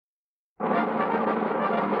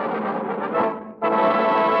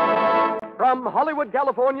From Hollywood,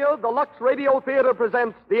 California, the Lux Radio Theater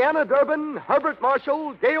presents Deanna Durbin, Herbert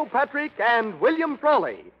Marshall, Gail Patrick, and William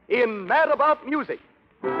Frawley in Mad About Music.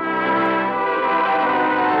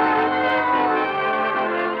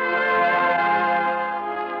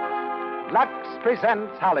 Lux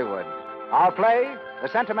presents Hollywood. Our play, the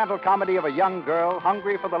sentimental comedy of a young girl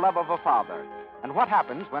hungry for the love of a father, and what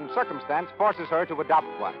happens when circumstance forces her to adopt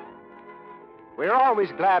one. We're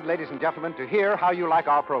always glad, ladies and gentlemen, to hear how you like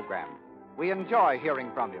our program. We enjoy hearing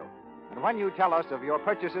from you. And when you tell us of your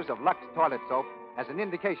purchases of Lux toilet soap as an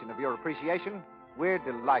indication of your appreciation, we're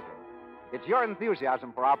delighted. It's your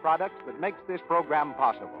enthusiasm for our products that makes this program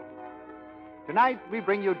possible. Tonight, we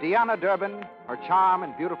bring you Deanna Durbin, her charm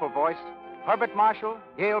and beautiful voice, Herbert Marshall,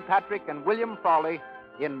 Gail Patrick, and William Frawley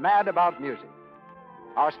in Mad About Music.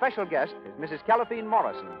 Our special guest is Mrs. Calaphine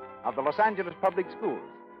Morrison of the Los Angeles Public Schools,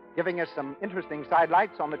 giving us some interesting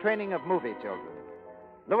sidelights on the training of movie children.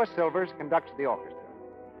 Louis Silvers conducts the orchestra.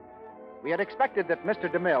 We had expected that Mr.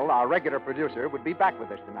 DeMille, our regular producer, would be back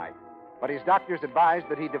with us tonight, but his doctors advised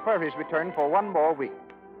that he defer his return for one more week.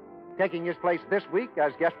 Taking his place this week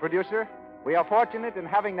as guest producer, we are fortunate in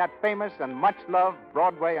having that famous and much-loved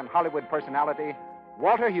Broadway and Hollywood personality,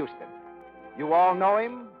 Walter Huston. You all know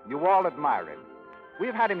him. You all admire him.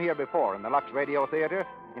 We've had him here before in the Lux Radio Theater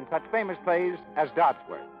in such famous plays as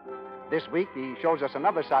Dodsworth. This week, he shows us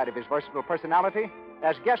another side of his versatile personality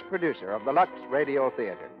as guest producer of the Lux Radio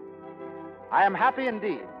Theater. I am happy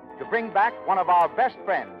indeed to bring back one of our best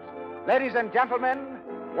friends. Ladies and gentlemen,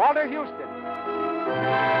 Walter Huston.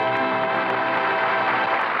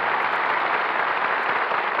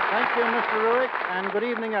 Thank you, Mr. Ruick, and good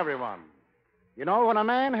evening, everyone. You know, when a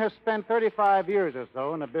man has spent 35 years or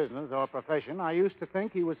so in a business or profession, I used to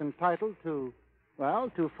think he was entitled to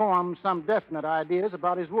form some definite ideas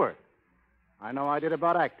about his work. I know I did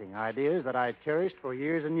about acting, ideas that I cherished for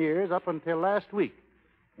years and years up until last week.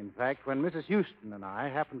 In fact, when Mrs. Huston and I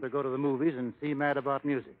happened to go to the movies and see Mad About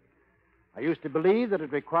Music, I used to believe that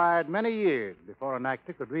it required many years before an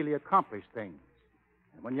actor could really accomplish things.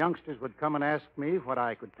 And when youngsters would come and ask me what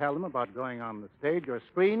I could tell them about going on the stage or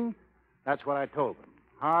screen, that's what I told them.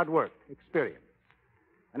 Hard work, experience,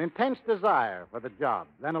 an intense desire for the job.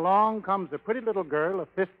 Then along comes a pretty little girl of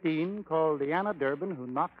 15 called Deanna Durbin who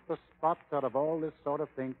knocks the spots out of all this sort of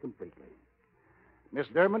thing completely. Miss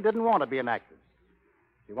Durbin didn't want to be an actress.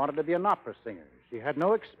 She wanted to be an opera singer. She had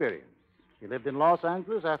no experience. She lived in Los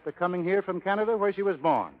Angeles after coming here from Canada, where she was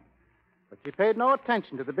born. But she paid no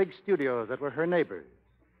attention to the big studios that were her neighbors.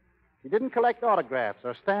 She didn't collect autographs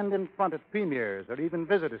or stand in front at premieres or even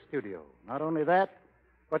visit a studio. Not only that,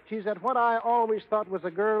 but she's at what I always thought was a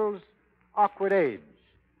girl's awkward age,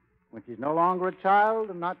 when she's no longer a child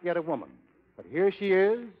and not yet a woman. But here she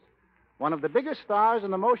is, one of the biggest stars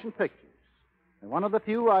in the motion pictures, and one of the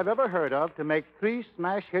few I've ever heard of to make 3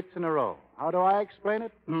 smash hits in a row. How do I explain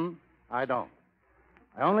it? I don't.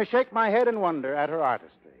 I only shake my head in wonder at her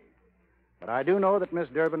artistry. But I do know that Miss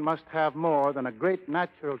Durbin must have more than a great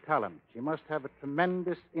natural talent. She must have a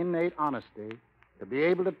tremendous innate honesty to be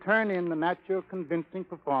able to turn in the natural, convincing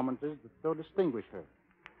performances that so distinguish her.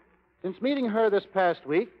 Since meeting her this past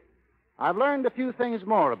week, I've learned a few things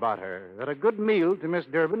more about her. That a good meal to Miss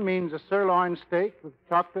Durbin means a sirloin steak with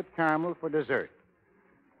chocolate caramel for dessert.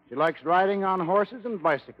 She likes riding on horses and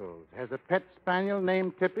bicycles, has a pet spaniel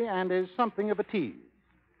named Tippy, and is something of a tease.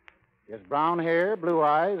 She has brown hair, blue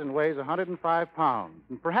eyes, and weighs 105 pounds.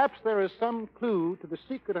 And perhaps there is some clue to the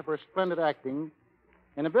secret of her splendid acting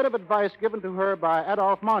in a bit of advice given to her by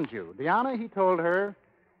Adolphe Mongeau. Deanna, he told her,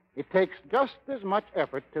 it takes just as much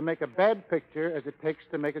effort to make a bad picture as it takes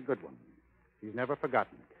to make a good one. She's never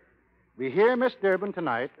forgotten it. We hear Miss Durbin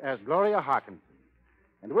tonight as Gloria Harkinson.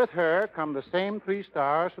 And with her come the same 3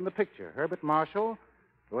 stars from the picture. Herbert Marshall,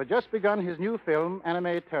 who had just begun his new film,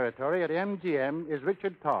 Anime Territory, at MGM, is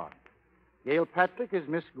Richard Todd. Gail Patrick is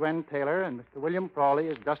Miss Gwen Taylor, and Mr. William Frawley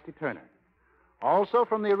is Dusty Turner. Also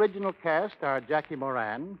from the original cast are Jackie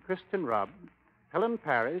Moran, Kristen Rubb, Helen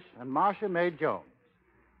Parrish, and Marcia May Jones,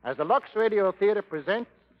 as the Lux Radio Theater presents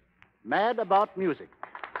Mad About Music.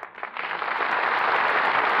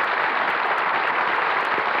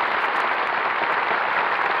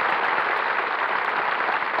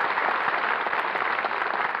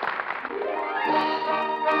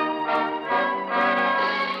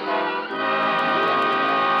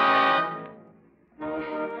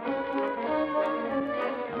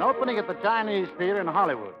 Opening at the Chinese Theater in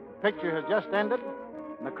Hollywood. The picture has just ended,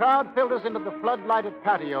 and the crowd filters into the flood-lighted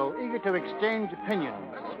patio, eager to exchange opinions,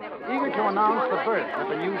 eager to announce the birth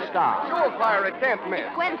of a new star. Surefire, it can't miss.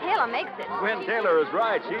 Gwen Taylor makes it. Gwen Taylor is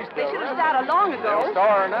right. She's They should have started long ago. They'll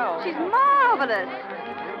star her now. She's marvelous.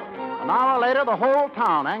 An hour later, the whole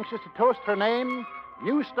town, anxious to toast her name,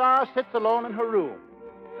 new star sits alone in her room.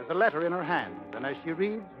 There's a letter in her hand, and as she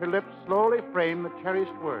reads, her lips slowly frame the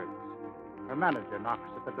cherished words. Her manager knocks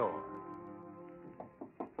at the door.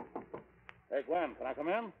 Hey, Gwen, can I come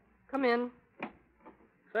in? Come in.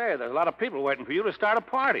 Say, there's a lot of people waiting for you to start a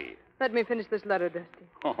party. Let me finish this letter, Dusty.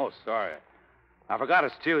 Oh, sorry. I forgot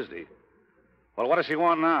it's Tuesday. Well, what does she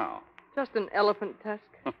want now? Just an elephant tusk.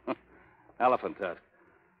 Elephant tusk.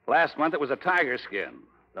 Last month it was a tiger skin.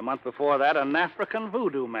 The month before that, an African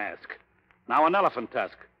voodoo mask. Now an elephant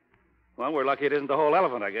tusk. Well, we're lucky it isn't the whole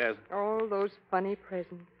elephant, I guess. All those funny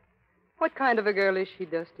presents. What kind of a girl is she,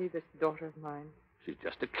 Dusty, this daughter of mine? She's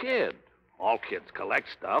just a kid. All kids collect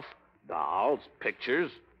stuff. Dolls,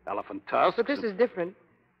 pictures, elephant tusks. But this is different.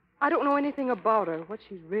 I don't know anything about her, what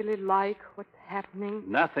she's really like, what's happening.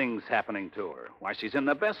 Nothing's happening to her. Why, she's in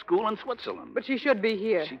the best school in Switzerland. But she should be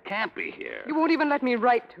here. She can't be here. You won't even let me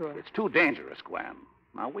write to her. It's too dangerous, Gwen.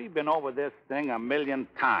 Now, we've been over this thing 1,000,000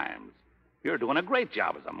 times. You're doing a great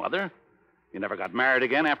job as a mother. You never got married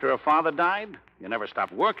again after her father died. You never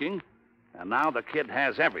stopped working. And now the kid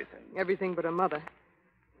has everything. Everything but a mother.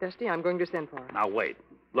 Dusty, I'm going to send for her. Now, wait.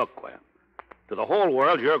 Look, Gwen. To the whole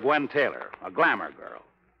world, you're Gwen Taylor, a glamour girl.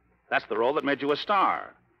 That's the role that made you a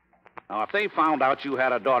star. Now, if they found out you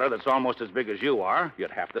had a daughter that's almost as big as you are,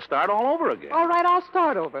 you'd have to start all over again. All right, I'll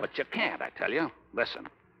start over. But you can't, I tell you. Listen,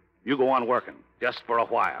 you go on working, just for a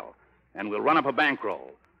while, and we'll run up a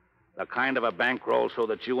bankroll. The kind of a bankroll so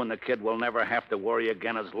that you and the kid will never have to worry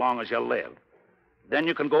again as long as you live. Then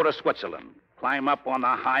you can go to Switzerland, climb up on the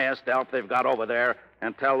highest Alp they've got over there,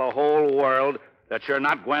 and tell the whole world that you're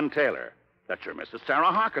not Gwen Taylor, that you're Mrs.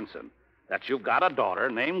 Sarah Harkinson, that you've got a daughter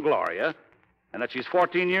named Gloria, and that she's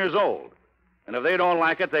 14 years old. And if they don't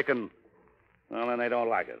like it, they can... Well, then they don't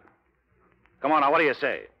like it. Come on, now, what do you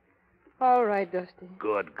say? All right, Dusty.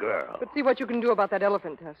 Good girl. But see what you can do about that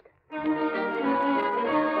elephant tusk.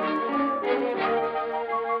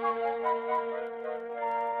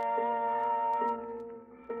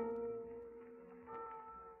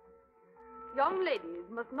 Young ladies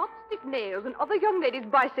must not stick nails in other young ladies'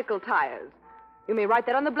 bicycle tires. You may write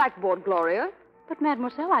that on the blackboard, Gloria. But,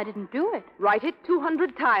 Mademoiselle, I didn't do it. Write it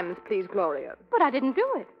 200 times, please, Gloria. But I didn't do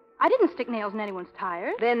it. I didn't stick nails in anyone's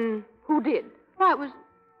tires. Then who did? Why,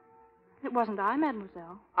 it wasn't I,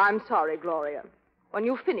 Mademoiselle. I'm sorry, Gloria. When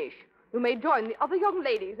you finish, you may join the other young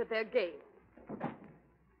ladies at their game.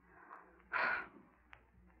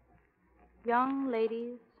 Young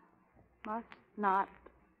ladies must not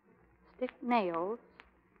stick nails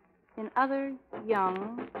in other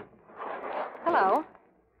young... Hello.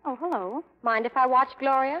 Oh, hello. Mind if I watch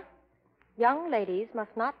Gloria? Young ladies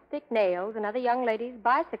must not stick nails in other young ladies'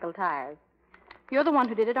 bicycle tires. You're the one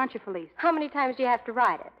who did it, aren't you, Felice? How many times do you have to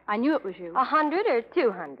write it? I knew it was you. 100 or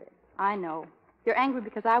 200? I know. You're angry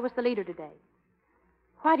because I was the leader today.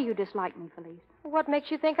 Why do you dislike me, Felice? What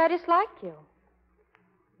makes you think I dislike you?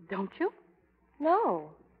 Don't you? No,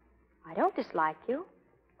 I don't dislike you.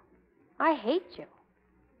 I hate you.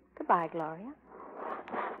 Goodbye, Gloria.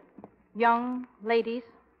 Young ladies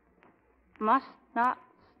must not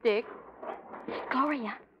stick...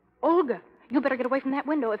 Gloria. Olga, you better get away from that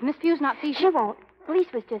window. If Miss Few's not see... She won't.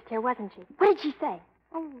 Felice was just here, wasn't she? What did she say?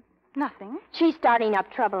 Oh, nothing. She's starting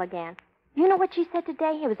up trouble again. You know what she said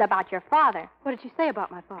today? It was about your father. What did she say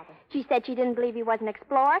about my father? She said she didn't believe he was an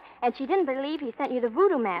explorer, and she didn't believe he sent you the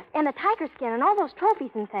voodoo mask and the tiger skin and all those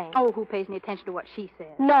trophies and things. Oh, who pays any attention to what she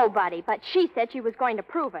says? Nobody, but she said she was going to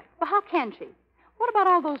prove it. Well, how can she? What about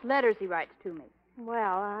all those letters he writes to me?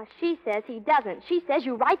 Well, she says he doesn't. She says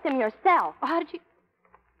you write them yourself. Well,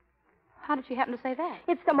 how did she happen to say that?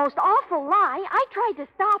 It's the most awful lie. I tried to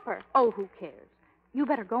stop her. Oh, who cares? You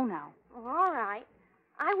better go now. All right.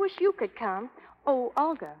 I wish you could come. Oh,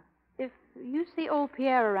 Olga, if you see old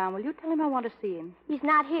Pierre around, will you tell him I want to see him? He's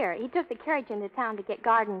not here. He took the carriage into town to get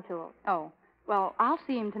garden tools. Oh, well, I'll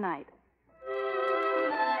see him tonight.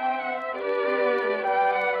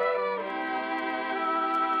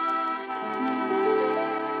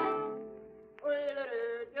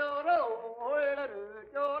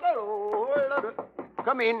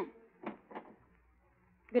 Come in.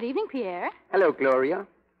 Good evening, Pierre. Hello, Gloria.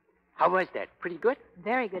 How was that? Pretty good?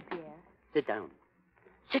 Very good, Pierre. Sit down.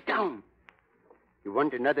 Sit down. You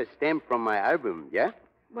want another stamp from my album, yeah?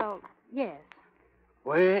 Well, yes.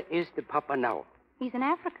 Where is the papa now? He's in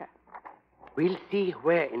Africa. We'll see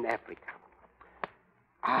where in Africa.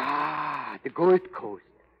 Ah, the Gold Coast.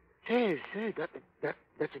 Say,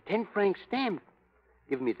 that's a 10-franc stamp.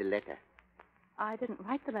 Give me the letter. I didn't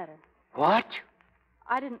write the letter. What?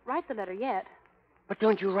 I didn't write the letter yet. But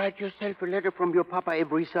don't you write yourself a letter from your papa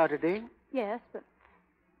every Saturday? Yes, but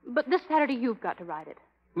But this Saturday you've got to write it.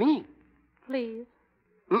 Me? Please.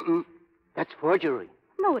 Mm-mm. That's forgery.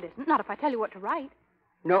 No, it isn't. Not if I tell you what to write.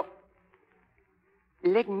 No.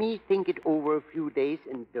 Let me think it over a few days,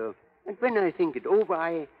 and when I think it over,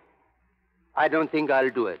 I don't think I'll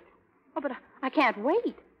do it. Oh, but I can't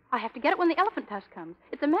wait. I have to get it when the elephant tusk comes.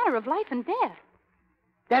 It's a matter of life and death.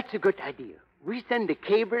 That's a good idea. We send a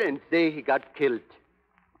cable and say he got killed.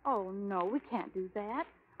 Oh, no, we can't do that.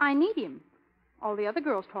 I need him. All the other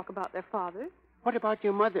girls talk about their fathers. What about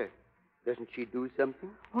your mother? Doesn't she do something?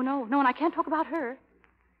 Oh, no, and I can't talk about her.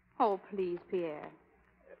 Oh, please, Pierre.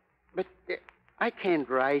 But I can't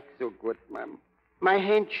write so good, Mom. My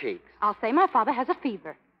hand shakes. I'll say my father has a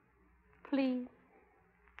fever. Please.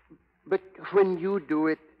 But when you do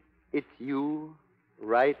it, it's you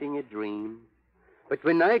writing a dream. But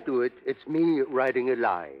when I do it, it's me writing a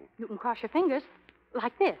lie. You can cross your fingers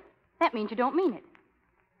like this. That means you don't mean it.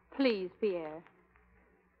 Please, Pierre.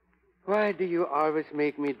 Why do you always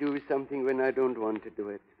make me do something when I don't want to do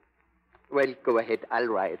it? Well, go ahead. I'll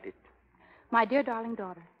write it. My dear darling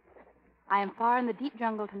daughter, I am far in the deep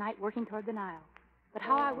jungle tonight working toward the Nile. But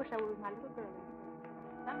how I wish I were with my little girl.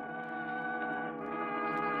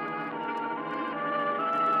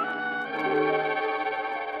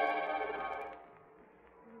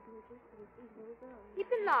 Keep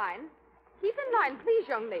in line. Keep in line, please,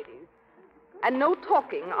 young ladies. And no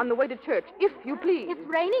talking on the way to church, if you please. It's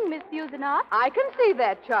raining, Miss Buzinoff. I can see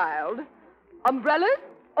that, child. Umbrellas,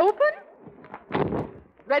 open.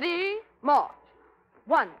 Ready, march.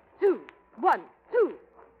 1, 2, 1, 2.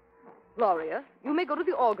 Gloria, you may go to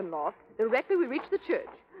the organ loft directly we reach the church.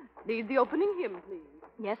 Lead the opening hymn, please.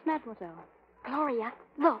 Yes, mademoiselle. Gloria,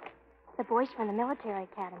 look. The boys from the military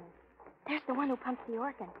academy. There's the one who pumps the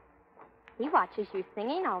organ. He watches you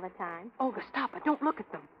singing all the time. Olga, stop it. Don't look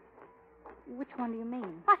at them. Which one do you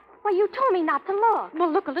mean? What? Well, you told me not to look.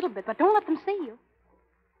 Well, look a little bit, but don't let them see you.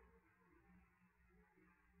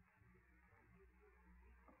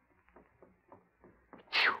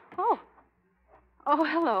 Oh. Oh,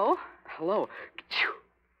 hello. Hello.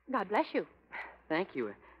 God bless you. Thank you.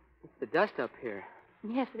 It's the dust up here.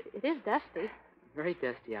 Yes, it is dusty. Very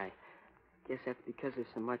dusty. I guess that's because there's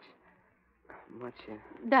so much...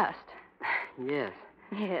 Dust. Yes.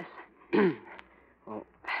 Yes. Well,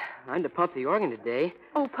 I'm to pump the organ today.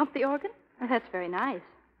 Oh, pump the organ? Oh, that's very nice.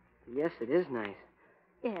 Yes, it is nice.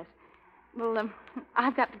 Yes. Well,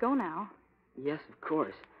 I've got to go now. Yes, of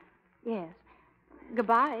course. Yes.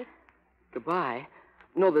 Goodbye. Goodbye.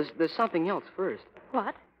 No, there's something else first.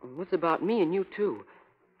 What? What's about me and you, too?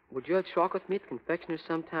 Would you like to talk with me at the confectioner's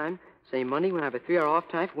sometime? Say Monday when I have a 3-hour off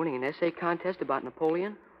time for winning an essay contest about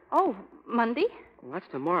Napoleon? Oh, Monday? Well, that's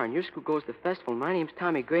tomorrow, and your school goes to the festival. My name's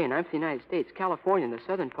Tommy Gray, and I'm from the United States, California, in the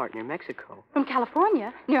southern part near Mexico. From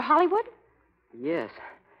California? Near Hollywood? Yes.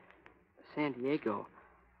 San Diego.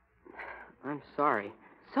 I'm sorry.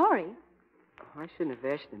 Sorry? I shouldn't have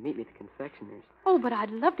asked you to meet me at the confectioner's. Oh, but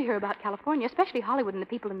I'd love to hear about California, especially Hollywood and the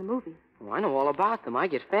people in the movies. Oh, I know all about them. I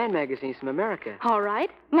get fan magazines from America. All right.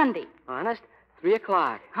 Monday. Honest? 3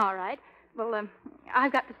 o'clock. All right. Well,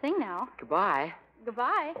 I've got to sing now. Goodbye.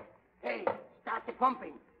 Goodbye. Hey, start the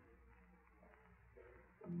pumping.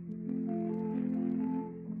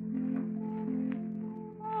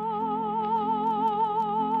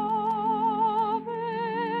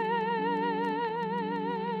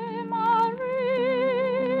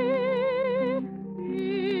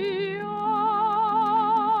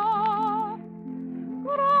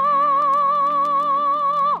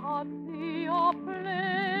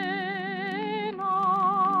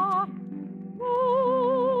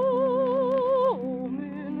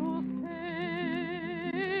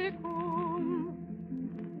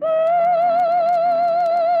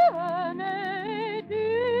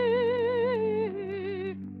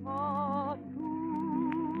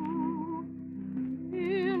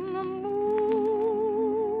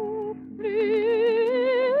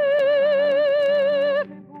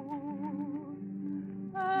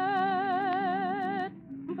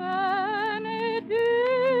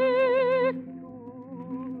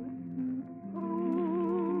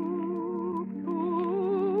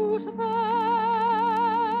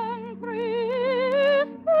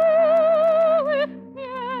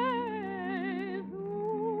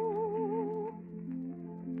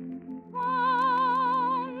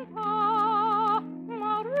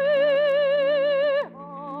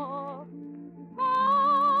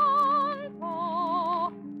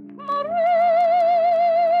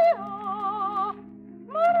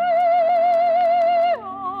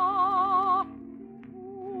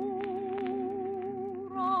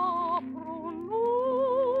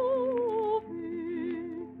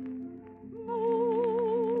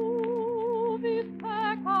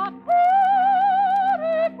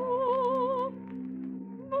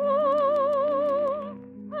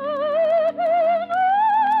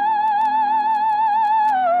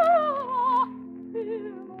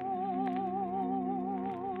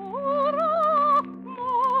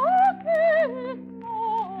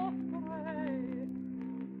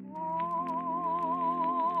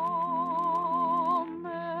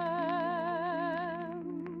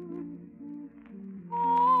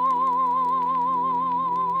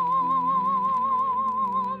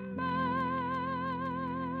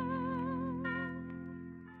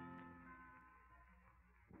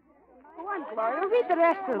 Gloria. Read the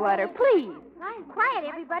rest of the letter, please. Quiet,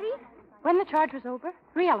 everybody. When the charge was over,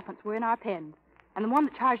 3 elephants were in our pens, and the one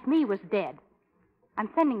that charged me was dead. I'm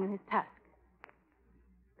sending him his tusk.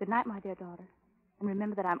 Good night, my dear daughter, and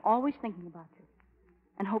remember that I'm always thinking about you,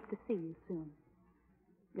 and hope to see you soon.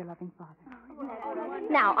 Your loving father.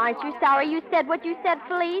 Now, aren't you sorry you said what you said,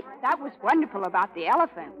 Felice? That was wonderful about the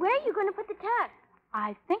elephant. Where are you going to put the tusk?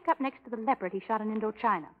 I think up next to the leopard he shot in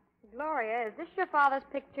Indochina. Gloria, is this your father's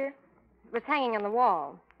picture? It was hanging on the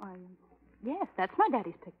wall. Yes, that's my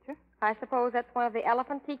daddy's picture. I suppose that's one of the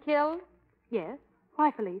elephants he killed? Yes.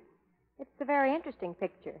 Why, Felice? It's a very interesting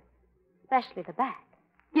picture, especially the back.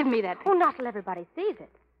 Give me that picture. Oh, not till everybody sees it.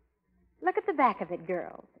 Look at the back of it,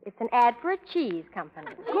 girls. It's an ad for a cheese company.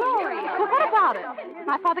 Gloria! Well, what about it?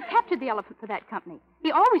 My father captured the elephant for that company.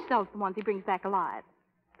 He always sells the ones he brings back alive.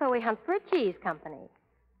 So he hunts for a cheese company.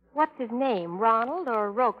 What's his name, Ronald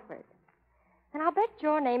or Roquefort? And I'll bet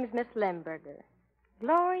your name is Miss Lemberger.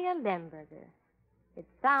 Gloria Lemberger. It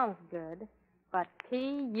sounds good, but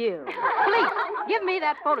P.U. Please, give me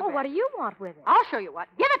that photograph. Oh, what do you want with it? I'll show you what.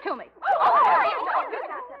 Give it to me.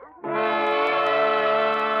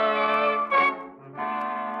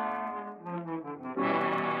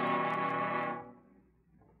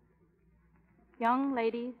 Young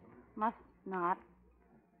ladies must not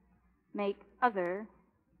make other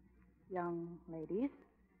young ladies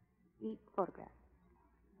eat photographs.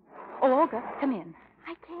 Oh, Olga, come in.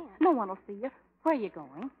 I can't. No one will see you. Where are you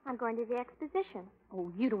going? I'm going to the exposition.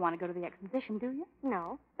 Oh, you don't want to go to the exposition, do you?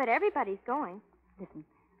 No, but everybody's going. Listen,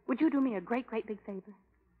 would you do me a great, great big favor?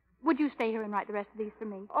 Would you stay here and write the rest of these for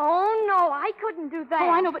me? Oh, no, I couldn't do that. Oh,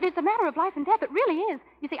 I know, but it's a matter of life and death. It really is.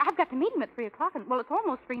 You see, I've got to meet him at 3 o'clock, and, well, it's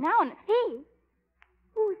almost 3 now, and... He?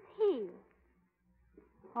 Who's he?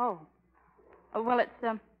 Oh. Well, it's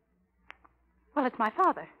my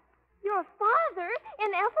father. Your father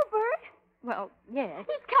in Ethelbert? Well, yes.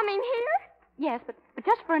 He's coming here? Yes, but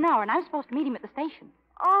just for an hour, and I'm supposed to meet him at the station.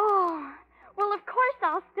 Oh, well, of course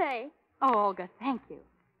I'll stay. Oh, Olga, thank you.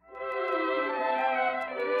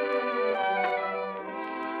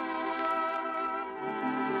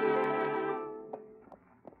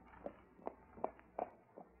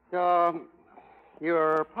 So,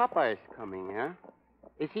 your papa is coming, huh?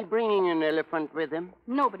 Is he bringing an elephant with him?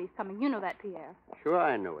 Nobody's coming. You know that, Pierre. Sure,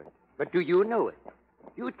 I know it. But do you know it?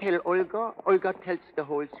 You tell Olga, Olga tells the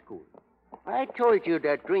whole school. I told you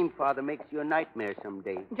that dream father makes you a nightmare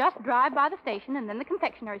someday. Just drive by the station and then the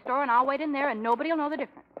confectionery store, and I'll wait in there, and nobody will know the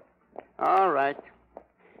difference. All right.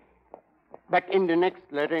 But in the next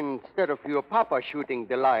letter, instead of your papa shooting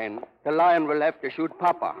the lion will have to shoot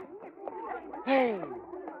papa. Hey,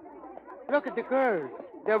 look at the girls.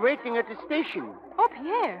 They're waiting at the station. Oh,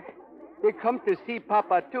 Pierre. They come to see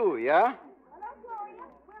papa, too, yeah?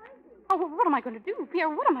 Oh, well, what am I going to do? Pierre,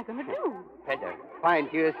 what am I going to do? Better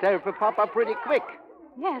find yourself a papa pretty quick.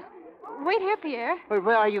 Yes. Wait here, Pierre. But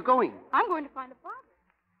where are you going? I'm going to find a father.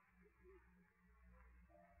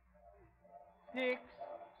 6,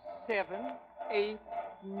 7, 8,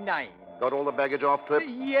 9. Got all the baggage off, Trip?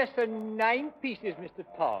 Yes, sir, 9 pieces, Mr.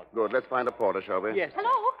 Todd. Good. Let's find a porter, shall we? Yes.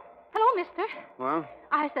 Hello? Hello, mister. Well?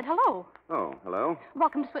 I said hello. Oh, hello.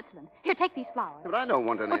 Welcome to Switzerland. Here, take these flowers. But I don't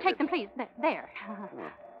want any. Oh, take them, please. There.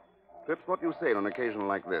 Trips, what do you say on an occasion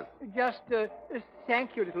like this? Just,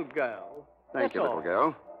 thank you, little girl. Thank you, That's little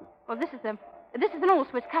girl. Well, this is an old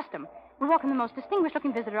Swiss custom. We welcome the most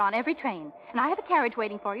distinguished-looking visitor on every train. And I have a carriage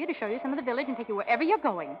waiting for you to show you some of the village and take you wherever you're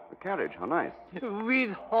going. The carriage, how nice.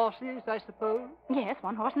 With horses, I suppose? Yes,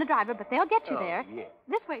 1 horse and a driver, but they'll get you there. Yes.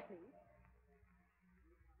 This way, please.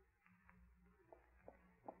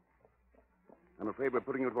 I'm afraid we're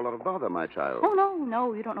putting you to a lot of bother, my child. Oh,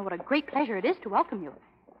 no. You don't know what a great pleasure it is to welcome you.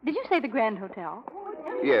 Did you say the Grand Hotel?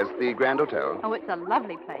 Yes, the Grand Hotel. Oh, it's a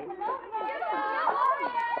lovely place.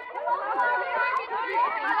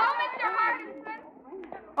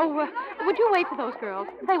 Oh, would you wait for those girls?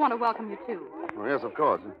 They want to welcome you, too. Oh, yes, of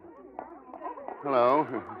course. Hello.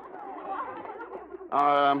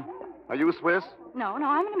 Are you Swiss? No,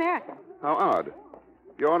 I'm an American. How odd.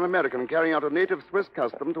 You're an American carrying out a native Swiss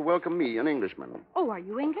custom to welcome me, an Englishman. Oh, are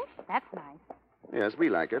you English? That's nice. Yes, we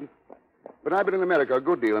like it. But I've been in America a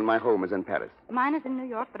good deal, and my home is in Paris. Mine is in New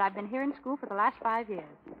York, but I've been here in school for the last 5 years.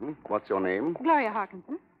 Mm-hmm. What's your name? Gloria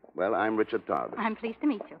Harkinson. Well, I'm Richard Todd. I'm pleased to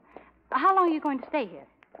meet you. How long are you going to stay here?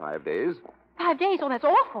 5 days. 5 days? Oh, that's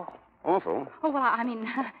awful. Awful? Oh, well, I mean,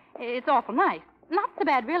 it's awful nice. Not so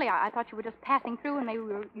bad, really. I thought you were just passing through and maybe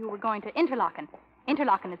you were going to Interlaken.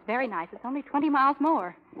 Interlaken is very nice. It's only 20 miles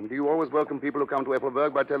more. Do you always welcome people who come to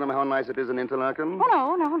Ethelberg by telling them how nice it is in Interlaken?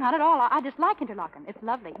 Oh, no, not at all. I just like Interlaken. It's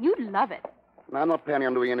lovely. You'd love it. I'm not planning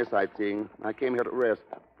on doing any sightseeing. I came here to rest.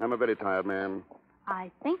 I'm a very tired man. I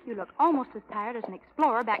think you look almost as tired as an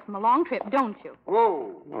explorer back from a long trip, don't you?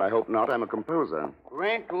 Whoa. Well, I hope not. I'm a composer.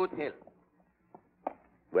 Grand Hotel.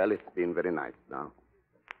 Well, it's been very nice now.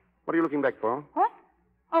 What are you looking back for? What?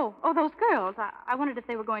 Oh, those girls. I wondered if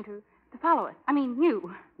they were going to follow us. I mean,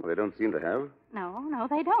 you. Well, they don't seem to have. No,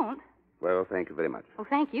 they don't. Well, thank you very much. Oh,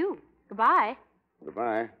 thank you. Goodbye.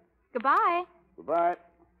 Goodbye. Goodbye. Goodbye.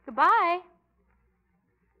 Goodbye.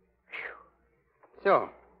 So,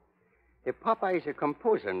 the Papa is a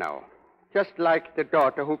composer now, just like the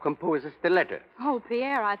daughter who composes the letters. Oh,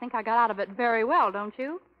 Pierre, I think I got out of it very well, don't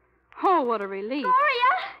you? Oh, what a relief.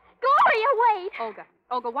 Gloria, wait.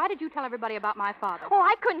 Olga, why did you tell everybody about my father? Oh,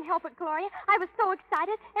 I couldn't help it, Gloria. I was so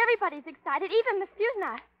excited. Everybody's excited, even Miss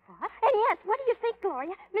Fusnot. What? And yes, what do you think,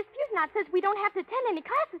 Gloria? Miss Fusnot says we don't have to attend any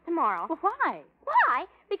classes tomorrow. Well, why? Why?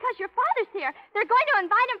 Because your father's here. They're going to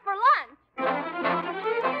invite him for lunch.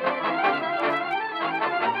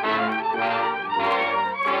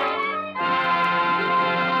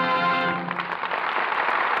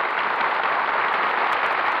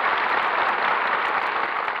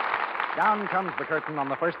 Down comes the curtain on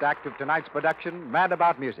the first act of tonight's production, Mad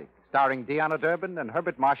About Music, starring Deanna Durbin and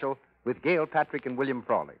Herbert Marshall with Gail Patrick and William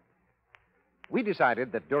Frawley. We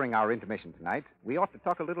decided that during our intermission tonight, we ought to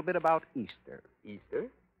talk a little bit about Easter. Easter?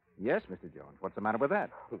 Yes, Mr. Jones. What's the matter with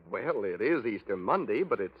that? Well, it is Easter Monday,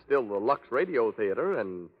 but it's still the Lux Radio Theater,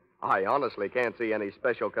 and I honestly can't see any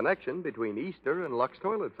special connection between Easter and Lux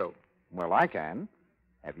Toilet Soap. Well, I can.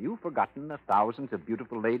 Have you forgotten the thousands of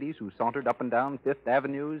beautiful ladies who sauntered up and down Fifth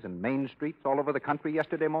Avenues and main streets all over the country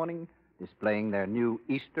yesterday morning, displaying their new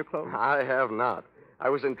Easter clothes? I have not. I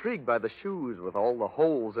was intrigued by the shoes with all the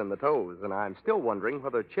holes in the toes, and I'm still wondering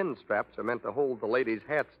whether chin straps are meant to hold the ladies'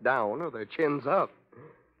 hats down or their chins up.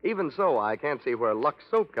 Even so, I can't see where Lux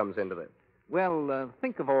Soap comes into this. Well,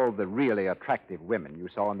 think of all the really attractive women you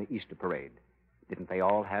saw in the Easter parade. Didn't they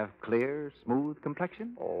all have clear, smooth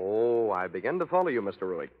complexion? Oh, I begin to follow you, Mr.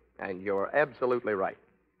 Ruick, and you're absolutely right.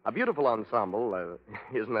 A beautiful ensemble,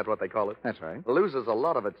 isn't that what they call it? That's right. Loses a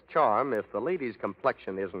lot of its charm if the lady's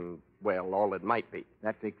complexion isn't, well, all it might be.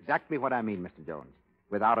 That's exactly what I mean, Mr. Jones.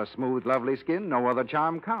 Without a smooth, lovely skin, no other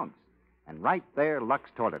charm counts. And right there, Lux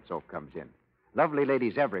Toilet Soap comes in. Lovely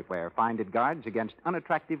ladies everywhere find it guards against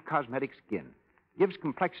unattractive cosmetic skin. Gives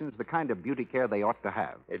complexions the kind of beauty care they ought to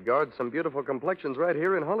have. It guards some beautiful complexions right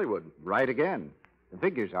here in Hollywood. Right again. The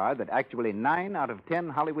figures are that actually 9 out of 10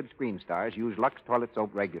 Hollywood screen stars use Lux Toilet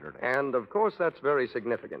Soap regularly. And, of course, that's very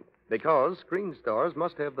significant, because screen stars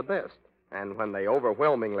must have the best. And when they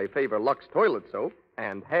overwhelmingly favor Lux Toilet Soap,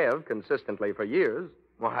 and have consistently for years,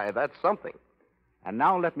 why, that's something. And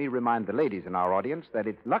now let me remind the ladies in our audience that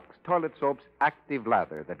it's Lux Toilet Soap's active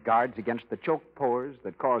lather that guards against the choked pores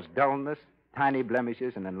that cause dullness, tiny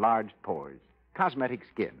blemishes, and enlarged pores. Cosmetic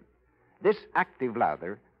skin. This active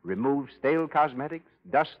lather removes stale cosmetics,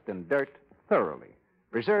 dust, and dirt thoroughly.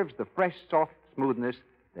 Preserves the fresh, soft smoothness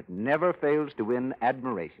that never fails to win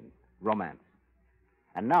admiration, romance.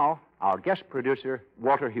 And now, our guest producer,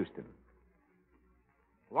 Walter Houston.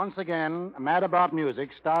 Once again, Mad About Music,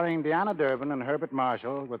 starring Deanna Durbin and Herbert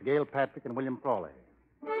Marshall with Gail Patrick and William Frawley.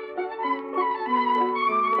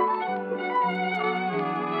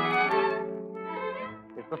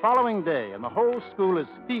 It's the following day, and the whole school is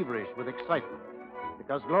feverish with excitement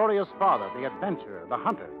because Gloria's father, the adventurer, the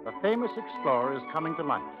hunter, the famous explorer, is coming to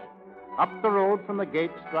lunch. Up the road from the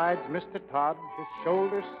gate strides Mr. Todd, his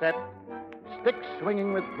shoulders set, stick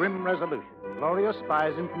swinging with grim resolution. Gloria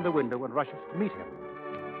spies him from the window and rushes to meet him.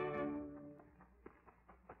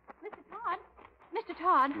 Mr.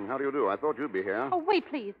 Todd. How do you do? I thought you'd be here. Oh, wait,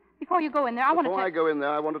 please. Before you go in there, I want to Before I go in there,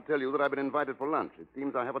 I want to tell you that I've been invited for lunch. It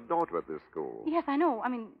seems I have a daughter at this school. Yes, I know.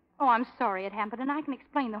 I'm sorry it happened, and I can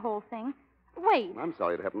explain the whole thing. Wait. I'm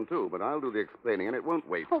sorry it happened, too, but I'll do the explaining, and it won't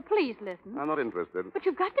wait. Oh, please listen. I'm not interested. But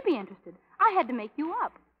you've got to be interested. I had to make you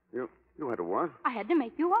up. You had to what? I had to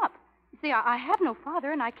make you up. You see, I have no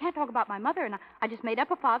father, and I can't talk about my mother, and I just made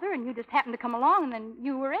up a father, and you just happened to come along, and then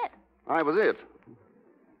you were it. I was it.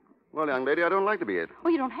 Well, young lady, I don't like to be it. Oh,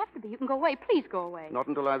 you don't have to be. You can go away. Please go away. Not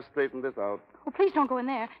until I've straightened this out. Oh, please don't go in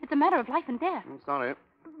there. It's a matter of life and death. I'm sorry.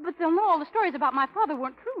 But they'll know all the stories about my father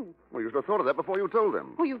weren't true. Well, you should have thought of that before you told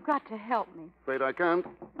them. Oh, you've got to help me. Afraid I can't.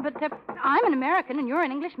 But I'm an American, and you're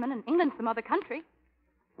an Englishman, and England's some other country.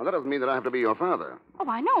 Well, that doesn't mean that I have to be your father. Oh,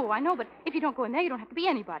 I know, but if you don't go in there, you don't have to be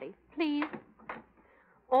anybody. Please.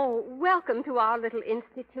 Oh, welcome to our little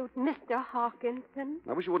institute, Mr. Hawkinson.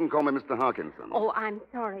 I wish you wouldn't call me Mr. Hawkinson. Oh, I'm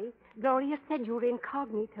sorry. Gloria said you were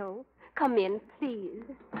incognito. Come in, please.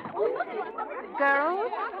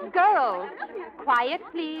 Girls, quiet,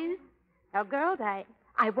 please. Now, girls, I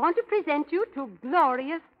want to present you to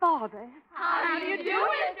Gloria's father. How do you do,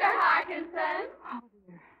 Mr. Harkinson?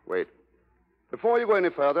 Wait. Before you go any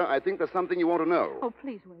further, I think there's something you want to know. Oh,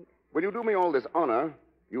 please wait. When you do me all this honor,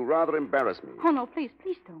 you rather embarrass me. Oh, no, please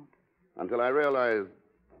don't. Until I realize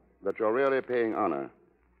that you're really paying honor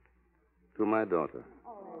to my daughter.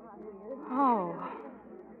 Oh.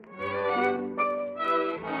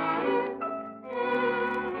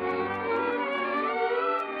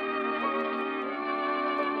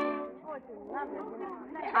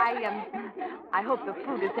 I hope the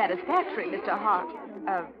food is satisfactory, Mr.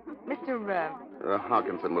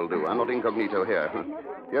 Harkinson will do. I'm not incognito here.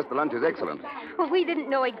 Yes, the lunch is excellent. Well, we didn't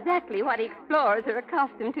know exactly what explorers are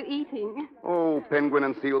accustomed to eating. Oh, penguin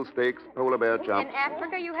and seal steaks, polar bear chops. In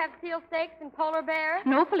Africa, you have seal steaks and polar bears?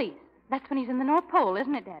 No, police. That's when he's in the North Pole,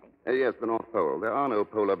 isn't it, Daddy? Yes, the North Pole. There are no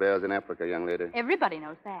polar bears in Africa, young lady. Everybody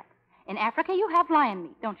knows that. In Africa, you have lion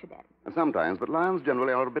meat, don't you, Daddy? Sometimes, but lions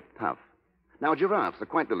generally are a bit tough. Now, giraffes are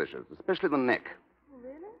quite delicious, especially the neck.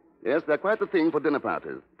 Really? Yes, they're quite the thing for dinner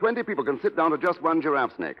parties. 20 people can sit down to just one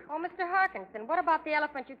giraffe's neck. Oh, Mr. Harkinson, what about the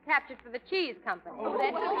elephant you captured for the cheese company?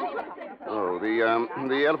 Oh,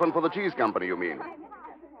 the elephant for the cheese company, you mean?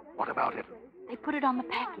 What about it? They put it on the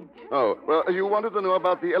package. Oh, well, you wanted to know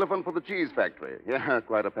about the elephant for the cheese factory. Yeah,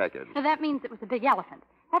 quite a package. So that means it was a big elephant.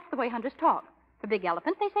 That's the way hunters talk. For big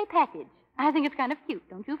elephant, they say package. I think it's kind of cute,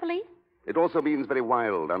 don't you, Felice? It also means very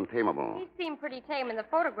wild, untamable. He seemed pretty tame in the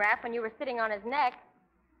photograph when you were sitting on his neck.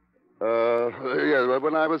 Yes,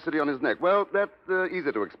 when I was sitting on his neck. Well, that's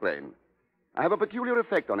easy to explain. I have a peculiar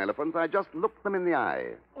effect on elephants. I just look them in the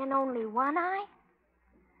eye. In only one eye?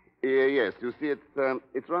 Yes, you see,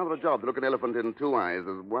 it's rather a job to look an elephant in two eyes.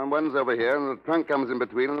 One's over here, and the trunk comes in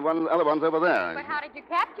between, and the other one's over there. But how did you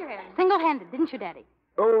capture him? Single-handed, didn't you, Daddy?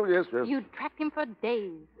 Oh, yes. You tracked him for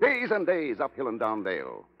days. Days and days, up hill and down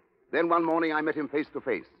dale. Then one morning I met him face to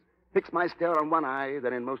face. Fixed my stare on one eye,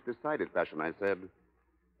 then in most decided fashion I said,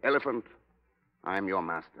 "Elephant, I'm your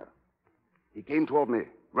master." He came toward me,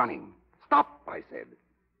 running. "Stop," I said.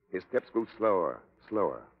 His steps grew slower.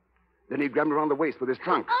 Then he grabbed me around the waist with his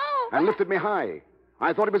trunk and lifted me high.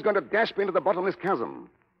 I thought he was going to dash me into the bottomless chasm.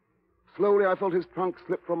 Slowly I felt his trunk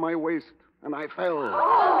slip from my waist, and I fell.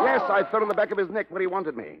 Yes, I fell on the back of his neck where he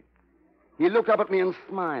wanted me. He looked up at me and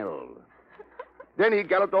smiled. Then he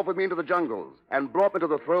galloped off with me into the jungles and brought me to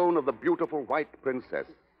the throne of the beautiful white princess.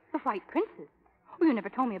 The White Princess? Oh, you never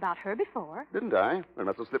told me about her before. Didn't I? It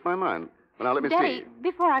must have slipped my mind. Well, now, let me Daddy, see.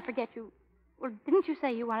 before I forget you, well, didn't you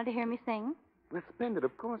say you wanted to hear me sing? That's splendid.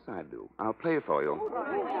 Of course I do. I'll play for you.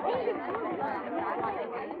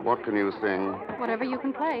 What can you sing? Whatever you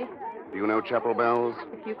can play. Do you know Chapel Bells?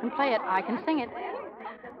 If you can play it, I can sing it.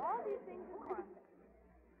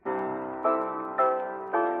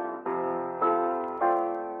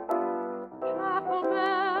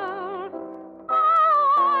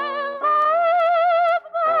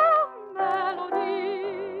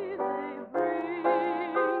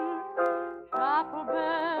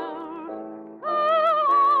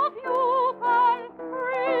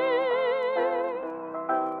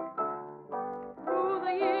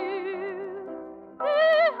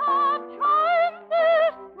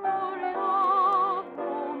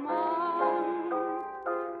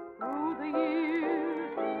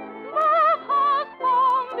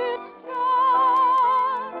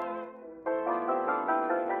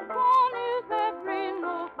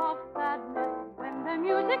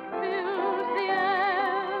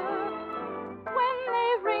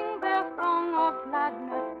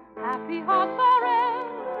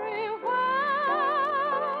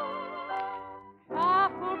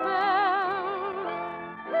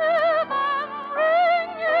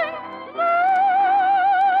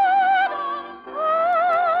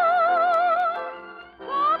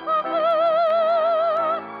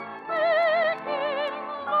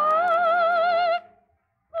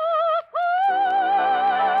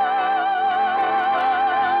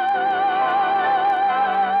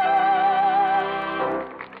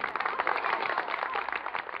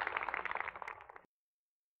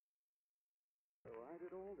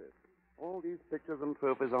 All these pictures and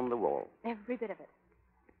trophies on the wall. Every bit of it.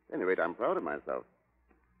 At any rate, I'm proud of myself.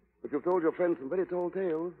 But you've told your friends some very tall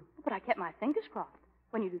tales. But I kept my fingers crossed.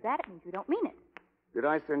 When you do that, it means you don't mean it. Did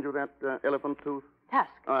I send you that elephant tooth? Tusk.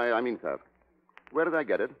 I mean tusk. Where did I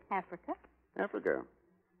get it? Africa. Africa.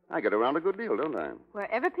 I get around a good deal, don't I?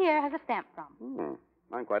 Wherever Pierre has a stamp from.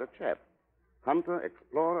 I'm quite a chap. Hunter,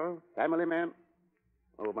 explorer, family man.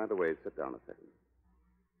 Oh, by the way, sit down a second.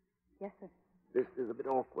 Yes, sir. This is a bit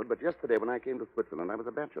awkward, but yesterday when I came to Switzerland, I was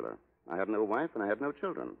a bachelor. I had no wife and I had no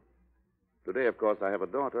children. Today, of course, I have a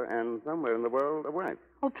daughter, and somewhere in the world, a wife.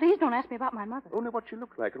 Oh, please don't ask me about my mother. Only what she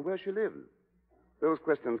looks like and where she lives. Those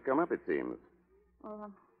questions come up, it seems.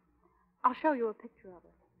 Well, I'll show you a picture of her.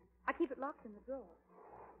 I keep it locked in the drawer.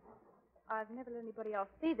 I've never let anybody else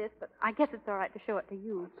see this, but I guess it's all right to show it to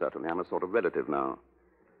you. Certainly, I'm a sort of relative now.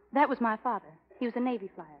 That was my father. He was a Navy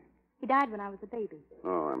flyer. He died when I was a baby.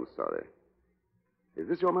 Oh, I'm sorry. Is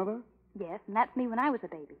this your mother? Yes, and that's me when I was a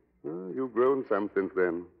baby. Oh, you've grown some since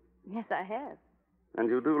then. Yes, I have. And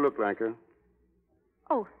you do look like her.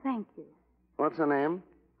 Oh, thank you. What's her name?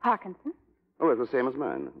 Parkinson. Oh, it's the same as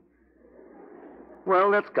mine.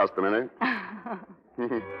 Well, that's customary.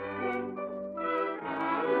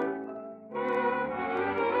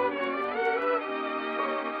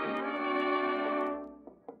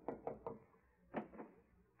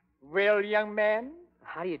 Well, young man?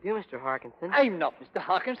 How do you do, Mr. Harkinson? I'm not Mr.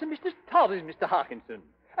 Harkinson. Mr. Todd is Mr. Harkinson.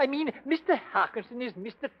 I mean, Mr. Harkinson is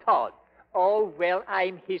Mr. Todd. Oh, well,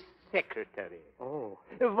 I'm his secretary. Oh.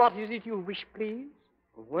 What is it you wish, please?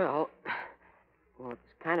 Well,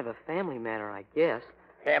 it's kind of a family matter, I guess.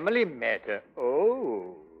 Family matter.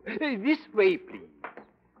 Oh. This way, please.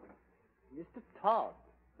 Mr. Todd.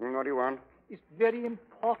 What do you want? It's very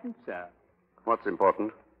important, sir. What's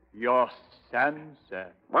important? Your son, sir.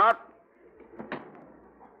 What?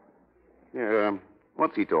 Yeah,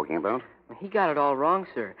 what's he talking about? Well, he got it all wrong,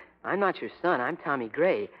 sir. I'm not your son. I'm Tommy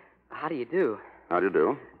Gray. How do you do? How do you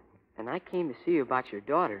do? And I came to see you about your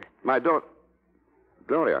daughter. My daughter...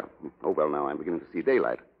 Gloria. Oh, well, now I'm beginning to see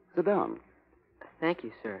daylight. Sit down. Thank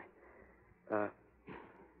you, sir. That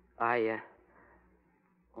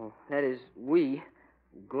is, we,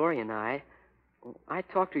 Gloria and I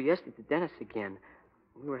talked to her yesterday at the dentist again.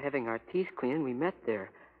 We were having our teeth cleaned, and we met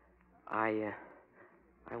there. I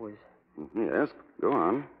was... Yes, go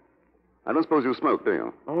on. I don't suppose you smoke, do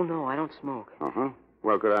you? Oh, no, I don't smoke. Uh-huh.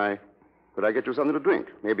 Well, could I get you something to drink?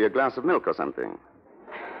 Maybe a glass of milk or something?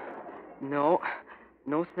 No,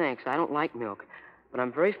 thanks. I don't like milk. But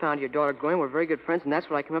I'm very fond of your daughter, Gloria. We're very good friends, and that's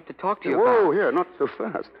what I came up to talk to you about. Whoa, here, not so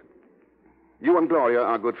fast. You and Gloria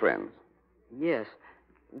are good friends. Yes.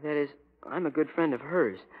 That is, I'm a good friend of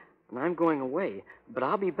hers, and I'm going away. But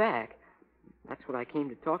I'll be back. That's what I came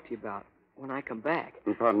to talk to you about when I come back.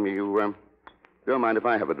 Pardon me, you don't mind if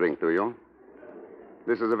I have a drink, do you?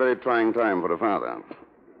 This is a very trying time for a father.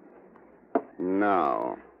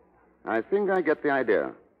 Now, I think I get the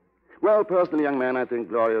idea. Well, personally, young man, I think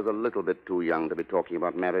Gloria's a little bit too young to be talking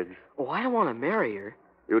about marriage. Oh, I don't want to marry her.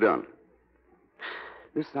 You don't?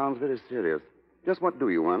 This sounds very serious. Just what do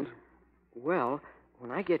you want? Well, when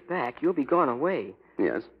I get back, you'll be gone away.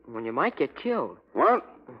 Yes. When you might get killed. What?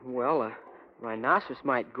 Well, a rhinoceros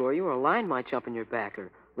might gore you, or a lion might jump on your back, or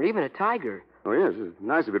even a tiger. Oh, yes. It's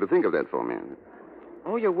nice of you to think of that for me.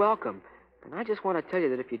 Oh, you're welcome. And I just want to tell you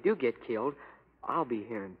that if you do get killed, I'll be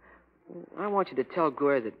here. And I want you to tell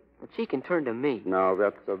Gloria that she can turn to me. Now,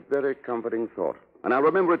 that's a very comforting thought. And I'll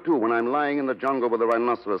remember it, too, when I'm lying in the jungle with a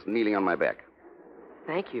rhinoceros kneeling on my back.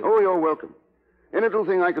 Thank you. Oh, you're welcome. Any little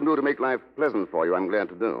thing I can do to make life pleasant for you, I'm glad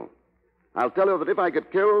to do. I'll tell her that if I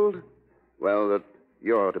get killed, well, that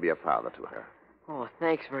you're to be a father to her. Oh,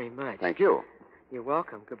 thanks very much. Thank you. You're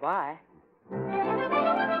welcome. Goodbye.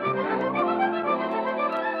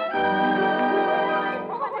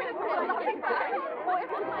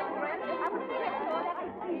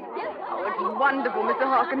 Oh, it's wonderful, Mr.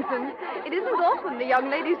 Harkinson. It isn't often the young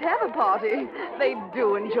ladies have a party. They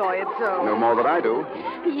do enjoy it so. No more than I do.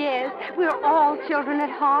 Yes, we're all children at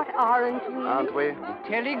heart, aren't we? Aren't we?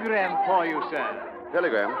 Telegram for you, sir.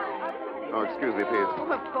 Telegram? Oh, excuse me, please.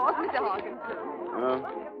 Oh, of course, Mr. Harkinson.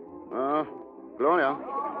 Gloria,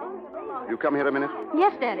 you come here a minute?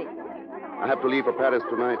 Yes, Daddy. I have to leave for Paris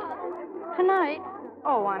tonight. Tonight?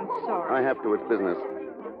 Oh, I'm sorry. I have to. It's business.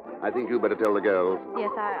 I think you better tell the girls.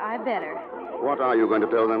 Yes, I better. What are you going to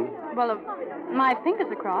tell them? Well, my fingers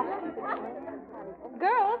are crossed.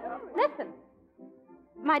 Girls, listen.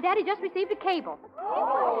 My daddy just received a cable.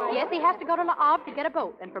 Yes, he has to go to La Havre to get a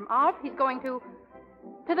boat. And from Havre, he's going to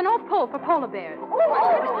the North Pole for polar bears.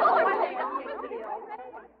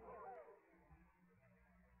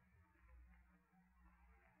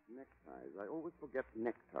 Neckties. I always forget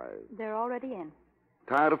neckties. They're already in.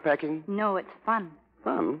 Tired of packing? No, it's fun.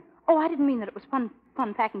 Fun? Oh, I didn't mean that it was fun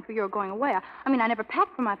packing for your going away. I mean, I never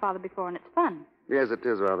packed for my father before, and it's fun. Yes, it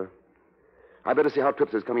is, rather. I better see how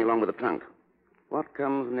Trips is coming along with the trunk. What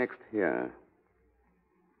comes next here?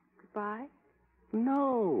 Goodbye?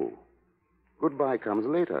 No. Goodbye comes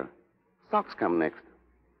later. Socks come next.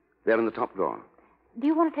 They're in the top drawer. Do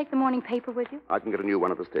you want to take the morning paper with you? I can get a new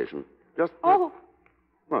one at the station. Just... Oh.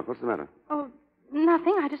 What? What's the matter? Oh,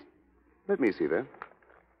 nothing. I just... Let me see that.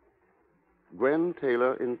 Gwen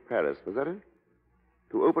Taylor in Paris, was that it?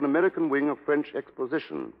 To open American wing of French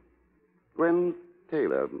exposition. Gwen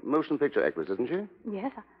Taylor, motion picture actress, isn't she?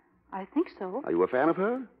 Yes, I think so. Are you a fan of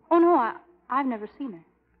her? Oh, no, I've never seen her.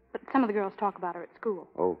 But some of the girls talk about her at school.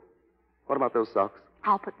 Oh. What about those socks?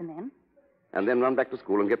 I'll put them in. And then run back to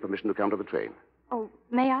school and get permission to come to the train. Oh,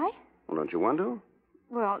 may I? Well, don't you want to?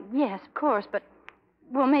 Well, yes, of course, but...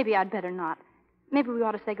 Well, maybe I'd better not. Maybe we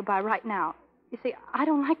ought to say goodbye right now. You see, I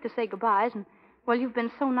don't like to say goodbyes, and, well, you've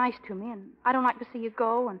been so nice to me, and I don't like to see you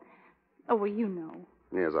go, and... Oh, well, you know.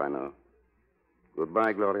 Yes, I know.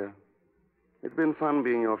 Goodbye, Gloria. It's been fun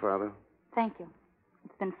being your father. Thank you.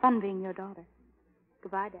 It's been fun being your daughter.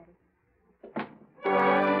 Goodbye, Daddy.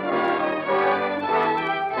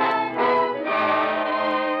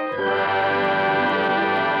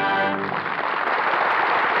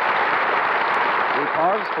 We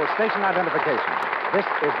pause for station identification. This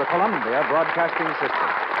is the Columbia Broadcasting System.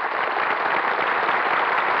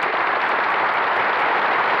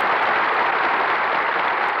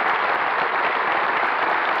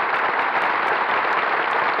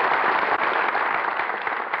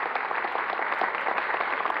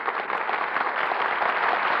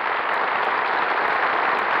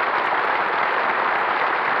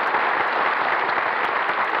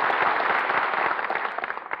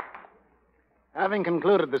 Having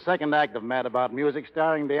concluded the second act of Mad About Music,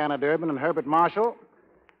 starring Deanna Durbin and Herbert Marshall,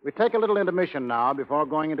 we take a little intermission now before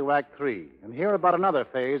going into Act 3 and hear about another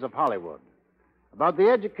phase of Hollywood, about the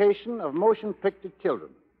education of motion picture children.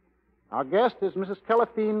 Our guest is Mrs.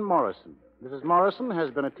 Telephine Morrison. Mrs. Morrison has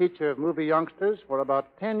been a teacher of movie youngsters for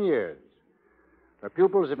about 10 years. Her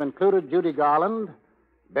pupils have included Judy Garland,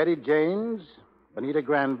 Betty Janes, Benita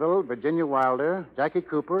Granville, Virginia Wilder, Jackie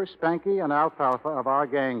Cooper, Spanky, and Alfalfa of our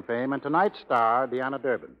gang fame, and tonight's star, Deanna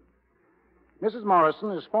Durbin. Mrs.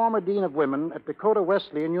 Morrison is former Dean of Women at Dakota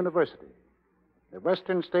Wesleyan University, the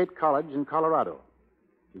Western State College in Colorado.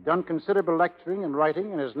 She's done considerable lecturing and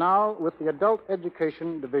writing and is now with the Adult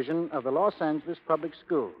Education Division of the Los Angeles Public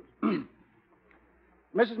Schools.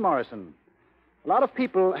 Mrs. Morrison, a lot of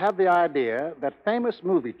people have the idea that famous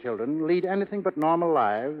movie children lead anything but normal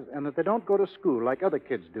lives and that they don't go to school like other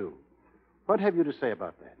kids do. What have you to say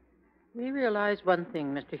about that? We realize one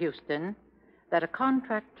thing, Mr. Houston, that a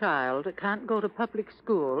contract child can't go to public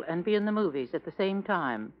school and be in the movies at the same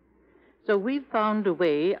time. So we've found a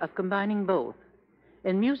way of combining both.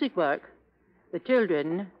 In music work,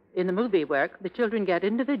 in the movie work, the children get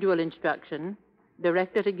individual instruction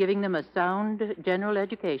directed at giving them a sound general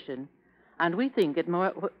education. And we think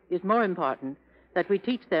it's more important that we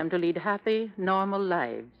teach them to lead happy, normal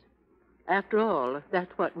lives. After all,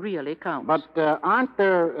 that's what really counts. But aren't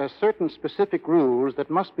there certain specific rules that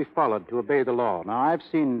must be followed to obey the law? Now, I've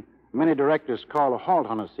seen many directors call a halt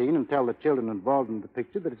on a scene and tell the children involved in the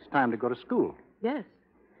picture that it's time to go to school. Yes.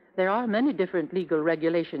 There are many different legal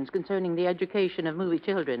regulations concerning the education of movie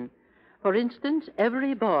children. For instance,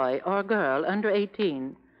 every boy or girl under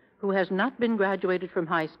 18 who has not been graduated from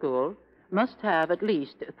high school must have at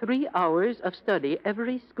least 3 hours of study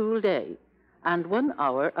every school day and 1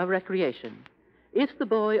 hour of recreation. If the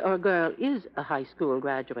boy or girl is a high school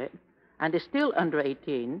graduate and is still under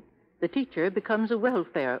 18, the teacher becomes a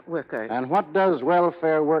welfare worker. And what does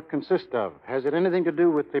welfare work consist of? Has it anything to do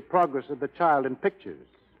with the progress of the child in pictures?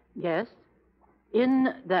 Yes.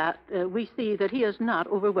 In that, we see that he is not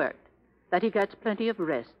overworked, that he gets plenty of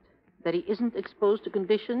rest, that he isn't exposed to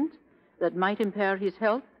conditions that might impair his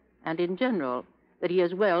health, and in general, that he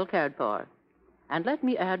is well cared for. And let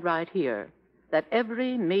me add right here that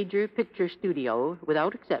every major picture studio,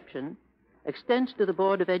 without exception, extends to the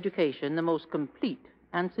Board of Education the most complete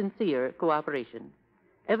and sincere cooperation.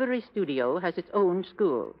 Every studio has its own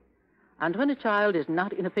school. And when a child is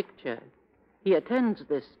not in a picture, he attends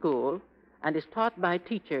this school and is taught by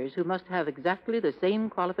teachers who must have exactly the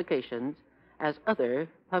same qualifications as other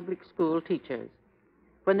public school teachers.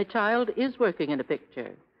 When the child is working in a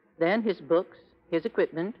picture, then his books, his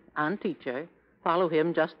equipment, and teacher follow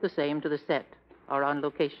him just the same to the set or on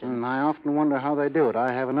location. I often wonder how they do it.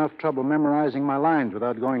 I have enough trouble memorizing my lines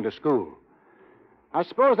without going to school. I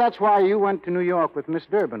suppose that's why you went to New York with Miss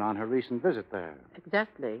Durbin on her recent visit there.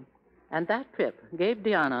 Exactly. And that trip gave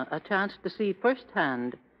Deanna a chance to see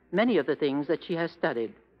firsthand many of the things that she has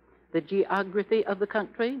studied. The geography of the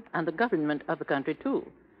country and the government of the country, too,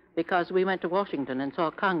 because we went to Washington and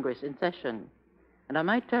saw Congress in session. And I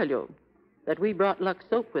might tell you that we brought Lux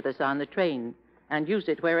soap with us on the train and used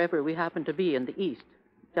it wherever we happened to be in the East,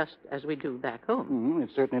 just as we do back home. It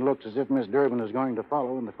certainly looks as if Miss Durbin is going to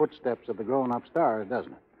follow in the footsteps of the grown-up stars,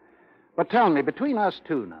 doesn't it? But tell me, between us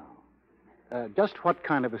two now, just what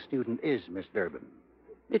kind of a student is Miss Durbin?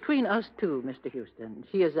 Between us two, Mr. Houston,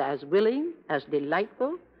 she is as willing, as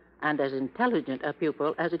delightful, and as intelligent a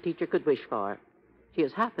pupil as a teacher could wish for. She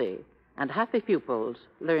is happy, and happy pupils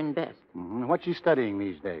learn best. Mm-hmm. What's she studying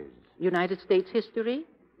these days? United States history,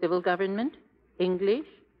 civil government, English,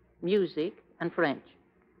 music, and French.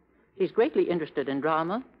 She's greatly interested in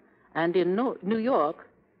drama, and in New York,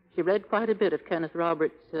 she read quite a bit of Kenneth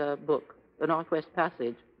Roberts' book, The Northwest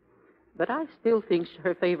Passage. But I still think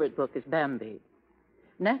her favorite book is Bambi.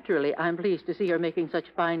 Naturally, I'm pleased to see her making such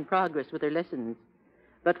fine progress with her lessons.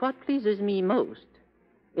 But what pleases me most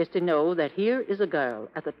is to know that here is a girl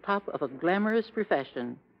at the top of a glamorous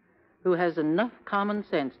profession who has enough common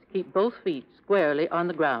sense to keep both feet squarely on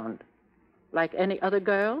the ground. Like any other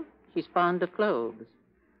girl, she's fond of clothes.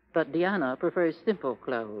 But Deanna prefers simple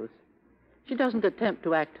clothes. She doesn't attempt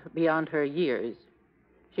to act beyond her years.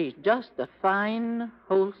 She's just a fine,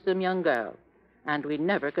 wholesome young girl, and we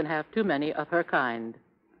never can have too many of her kind.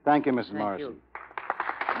 Thank you, Mrs. Thank Morrison. you.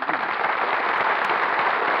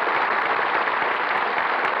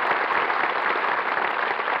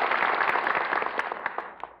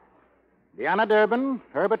 Deanna Durbin,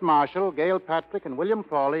 Herbert Marshall, Gail Patrick, and William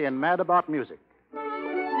Fawley in Mad About Music.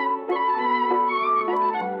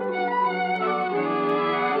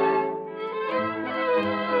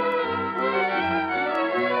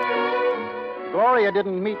 Gloria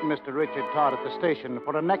didn't meet Mr. Richard Todd at the station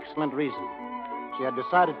for an excellent reason. She had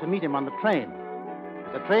decided to meet him on the train.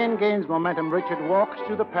 As the train gains momentum, Richard walks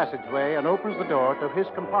through the passageway and opens the door to his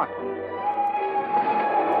compartment.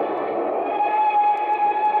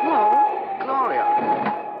 Hello. Gloria!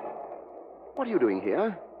 What are you doing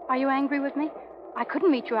here? Are you angry with me? I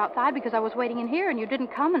couldn't meet you outside because I was waiting in here and you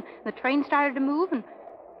didn't come and the train started to move and,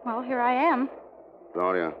 well, here I am.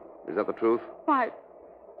 Gloria, is that the truth? Why,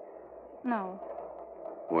 no.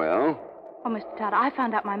 Well, Oh, Mr. Todd, I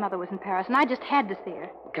found out my mother was in Paris and I just had to see her.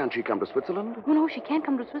 can't she come to Switzerland? Oh, no, she can't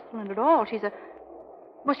come to Switzerland at all.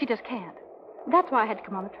 Well, she just can't. That's why I had to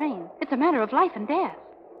come on the train. It's a matter of life and death.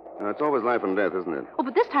 It's always life and death, isn't it? Oh,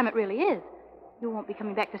 but this time it really is. You won't be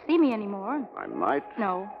coming back to see me anymore. I might.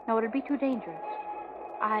 No, it'd be too dangerous.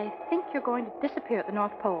 I think you're going to disappear at the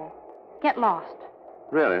North Pole. Get lost.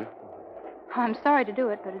 Really? I'm sorry to do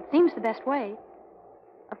it, but it seems the best way.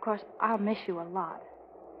 Of course, I'll miss you a lot.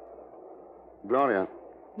 Gloria,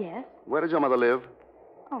 Yes? where does your mother live?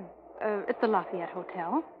 Oh, at the Lafayette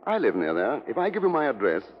Hotel. I live near there. If I give you my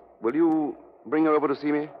address, will you bring her over to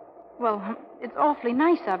see me? Well, it's awfully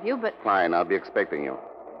nice of you, but... Fine, I'll be expecting you.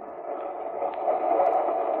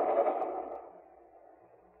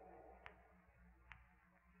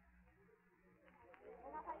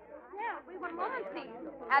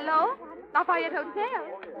 Hello? Lafayette Hotel.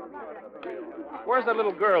 Where's that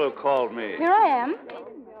little girl who called me? Here I am.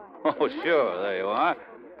 Oh, sure. There you are.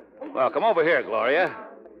 Well, come over here, Gloria.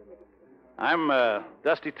 I'm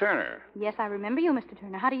Dusty Turner. Yes, I remember you, Mr.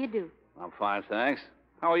 Turner. How do you do? I'm fine, thanks.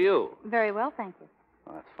 How are you? Very well, thank you.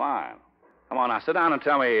 Well, that's fine. Come on now, sit down and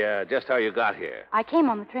tell me just how you got here. I came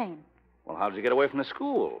on the train. Well, how did you get away from the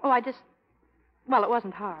school? Oh, well, it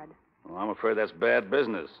wasn't hard. Well, I'm afraid that's bad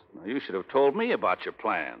business. Now, you should have told me about your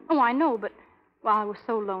plans. Oh, I know, but, well, I was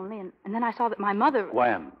so lonely, and then I saw that my mother...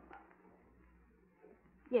 Gwen.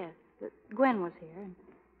 Yes, that Gwen was here,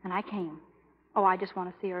 and I came. Oh, I just want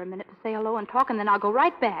to see her a minute to say hello and talk, and then I'll go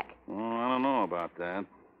right back. Well, I don't know about that.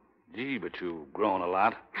 Gee, but you've grown a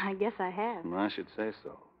lot. I guess I have. I should say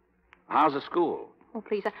so. How's the school? Oh,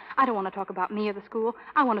 please, I don't want to talk about me or the school.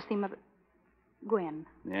 I want to see Mother... Gwen.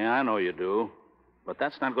 Yeah, I know you do. But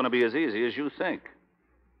that's not going to be as easy as you think.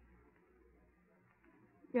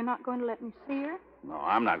 You're not going to let me see her? No,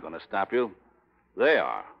 I'm not going to stop you. They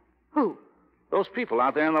are. Who? Those people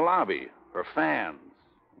out there in the lobby. Her fans.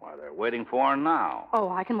 Why, they're waiting for her now. Oh,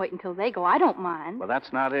 I can wait until they go. I don't mind. Well,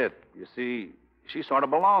 that's not it. You see, she sort of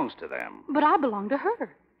belongs to them. But I belong to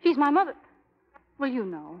her. She's my mother. Well, you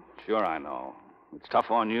know. Sure, I know. It's tough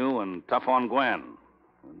on you and tough on Gwen.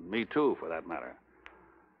 And me, too, for that matter.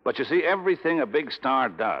 But you see, everything a big star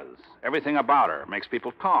does, everything about her, makes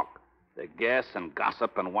people talk. They guess and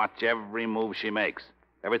gossip and watch every move she makes,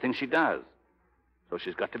 everything she does. So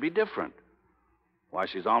she's got to be different. Why,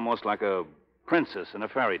 she's almost like a princess in a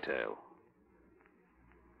fairy tale.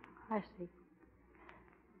 I see.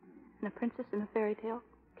 And a princess in a fairy tale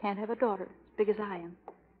can't have a daughter as big as I am,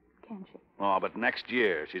 can she? Oh, but next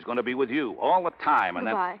year, she's going to be with you all the time. And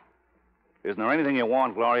Goodbye. Isn't there anything you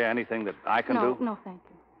want, Gloria? Anything that I can do? No, thank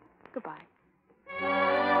you.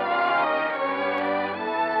 Goodbye.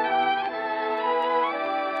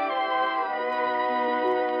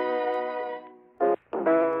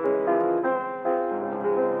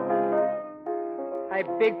 I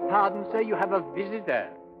beg pardon, sir. You have a visitor.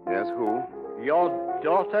 Yes, who? Your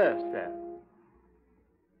daughter, sir.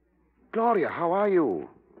 Gloria, how are you?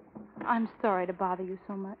 I'm sorry to bother you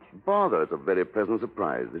so much. Bother, it's a very pleasant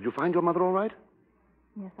surprise. Did you find your mother all right?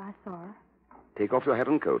 Yes, I saw her. Take off your hat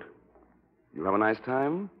and coat. You have a nice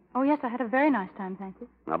time? Oh, yes, I had a very nice time, thank you.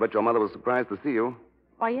 I bet your mother was surprised to see you.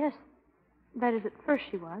 Why, yes. That is, at first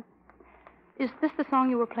she was. Is this the song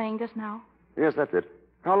you were playing just now? Yes, that's it.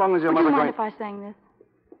 How long is your Would mother you mind going... if I sang this?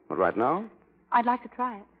 What, right now? I'd like to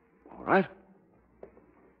try it. All right.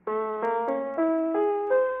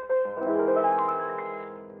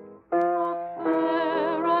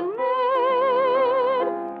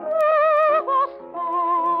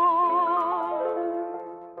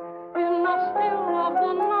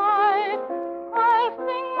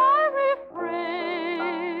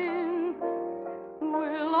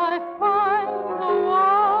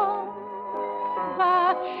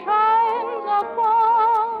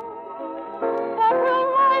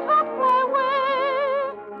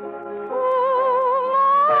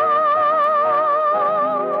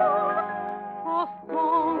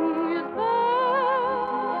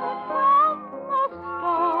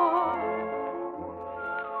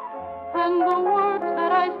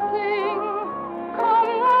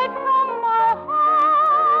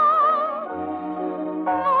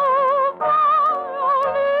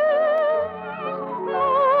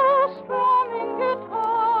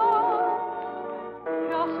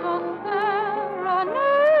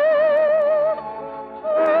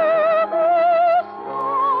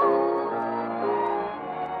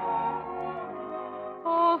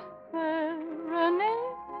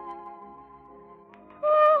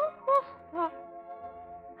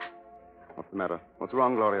 What's the matter? What's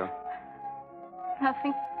wrong, Gloria?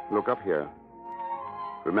 Nothing. Look up here.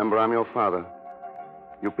 Remember, I'm your father.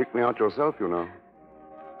 You picked me out yourself, you know.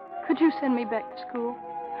 Could you send me back to school?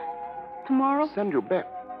 Tomorrow? Send you back?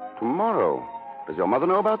 Tomorrow? Does your mother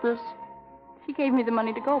know about this? She gave me the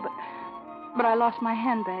money to go, but I lost my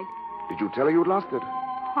handbag. Did you tell her you'd lost it?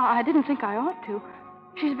 I didn't think I ought to.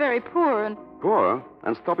 She's very poor and... Poor?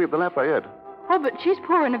 And stopping at the Lafayette. Oh, but she's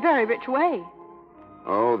poor in a very rich way.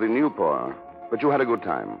 Oh, the new poor. But you had a good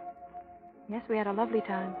time. Yes, we had a lovely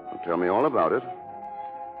time. Well, tell me all about it.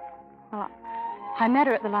 Well, I met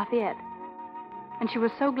her at the Lafayette. And she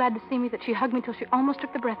was so glad to see me that she hugged me till she almost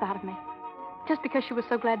took the breath out of me. Just because she was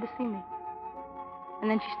so glad to see me. And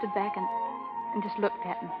then she stood back and just looked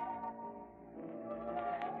at me.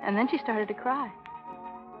 And then she started to cry.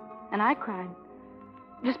 And I cried.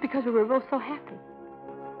 Just because we were both so happy.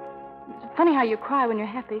 It's funny how you cry when you're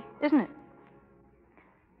happy, isn't it?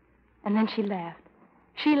 And then she laughed.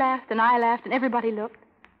 She laughed, and I laughed, and everybody looked.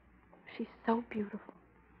 She's so beautiful.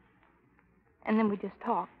 And then we just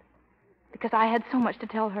talked. Because I had so much to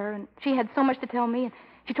tell her, and she had so much to tell me, and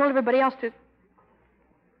she told everybody else to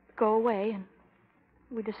go away, and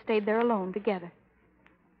we just stayed there alone together.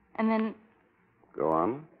 And then... Go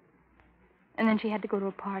on. And then she had to go to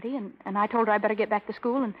a party, and I told her I better get back to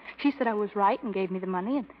school, and she said I was right and gave me the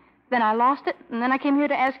money, and then I lost it, and then I came here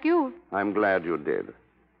to ask you. I'm glad you did.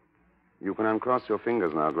 You can uncross your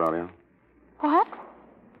fingers now, Gloria. What?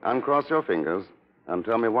 Uncross your fingers and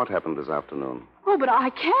tell me what happened this afternoon. Oh, but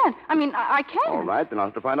I can't. I can't. All right, then I'll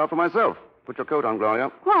have to find out for myself. Put your coat on,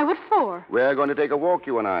 Gloria. Why, what for? We're going to take a walk,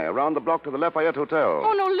 you and I, around the block to the Lafayette Hotel.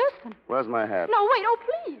 Oh, no, listen. Where's my hat? No, wait, oh,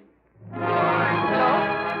 please.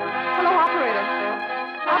 Hello, operator.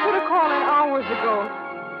 I put a call in hours ago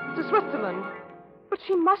to Switzerland. But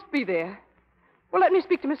she must be there. Well, let me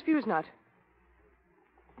speak to Miss Fusnot.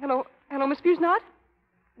 Hello, Miss Fusnot?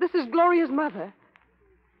 This is Gloria's mother.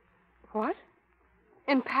 What?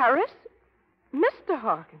 In Paris? Mr.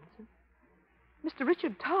 Harkinson? Mr.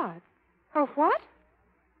 Richard Todd? Oh, what?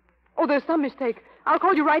 Oh, there's some mistake. I'll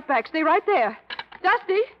call you right back. Stay right there.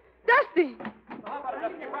 Dusty! Dusty!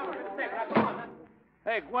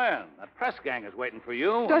 Hey, Gwen, that press gang is waiting for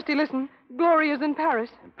you. Dusty, listen. Gloria's in Paris.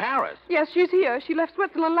 In Paris? Yes, she's here. She left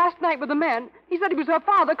Switzerland last night with a man. He said he was her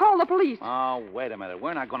father. Call the police. Oh, wait a minute.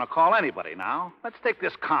 We're not going to call anybody now. Let's take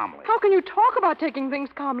this calmly. How can you talk about taking things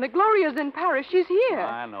calmly? Gloria's in Paris. She's here.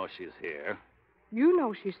 I know she's here. You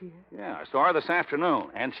know she's here. Yeah, I saw her this afternoon,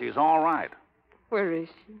 and she's all right. Where is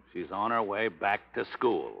she? She's on her way back to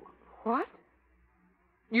school. What?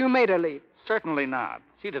 You made her leave? Certainly not.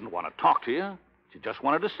 She didn't want to talk to you. She just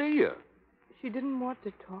wanted to see you. She didn't want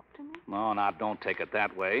to talk to me? No, now, don't take it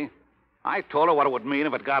that way. I told her what it would mean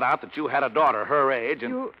if it got out that you had a daughter her age,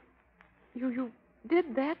 and... You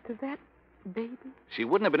did that to that baby? She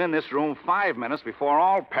wouldn't have been in this room 5 minutes before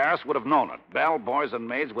all Paris would have known it. Bell boys and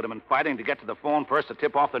maids would have been fighting to get to the phone first to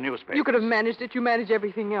tip off the newspaper. You could have managed it. You managed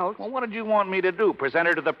everything else. Well, what did you want me to do? Present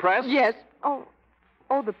her to the press? Yes. Oh,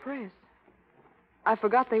 Oh, the press. I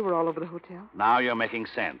forgot they were all over the hotel. Now you're making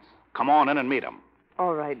sense. Come on in and meet them.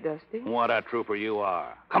 All right, Dusty. What a trooper you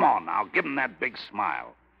are. Come on now, give him that big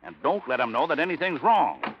smile. And don't let him know that anything's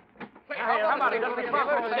wrong. Come on,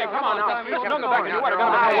 now. Don't go back.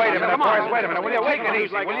 Now, wait a minute, boys. Wait a minute. Will you take it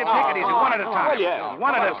easy? Will you take it easy? One at a time. yeah.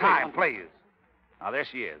 One at a time, please. Now, there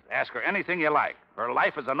she is. Ask her anything you like. Her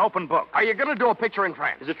life is an open book. Are you going to do a picture in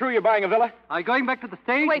France? Is it true you're buying a villa? Are you going back to the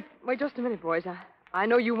stage? Wait just a minute, boys. I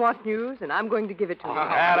know you want news, and I'm going to give it to you.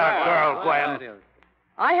 Atta girl, Gwen.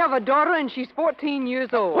 I have a daughter, and she's 14 years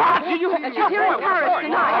old. What? And she's here in Paris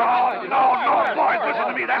tonight. No, boys,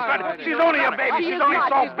 listen to me. That's right. She's only a baby. She's only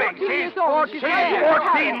so big. She's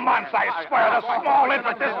 14 months, I swear. The small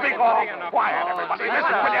infant this big. Oh, quiet, everybody.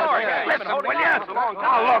 Listen, will you? Listen, will you?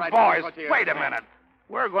 Now, look, boys, wait a minute.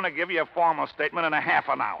 We're going to give you a formal statement in a half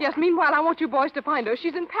an hour. Yes, meanwhile, I want you boys to find her.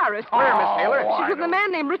 She's in Paris. Where, Miss Taylor? She's with a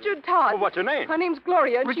man named Richard Todd. Well, what's her name? Her name's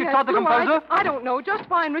Gloria. And Richard she has Todd, the blue eyes. composer? I don't know. Just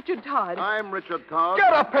find Richard Todd. I'm Richard Todd.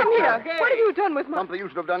 Get a picture. Come here. What have you done with my... Something you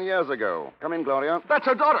should have done years ago. Come in, Gloria. That's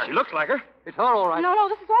her daughter. She looks like her. It's her, all right. No,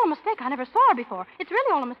 this is all a mistake. I never saw her before. It's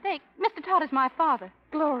really all a mistake. Mr. Todd is my father.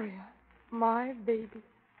 Gloria, my baby.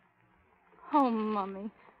 Oh,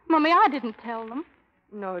 Mummy. Mummy, I didn't tell them.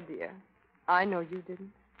 No, dear. I know you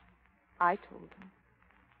didn't. I told him.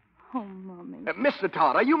 Oh, Mummy. Mr.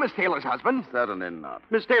 Todd, are you Miss Taylor's husband? Certainly not.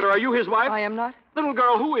 Miss Taylor, are you his wife? I am not. Little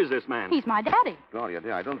girl, who is this man? He's my daddy. Gloria,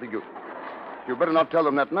 dear, I don't think you... You better not tell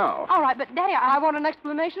them that now. All right, but Daddy, I want an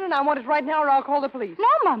explanation, and I want it right now, or I'll call the police. No,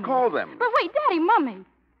 Mummy. Call them. But wait, Daddy, Mummy.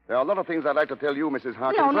 There are a lot of things I'd like to tell you, Mrs.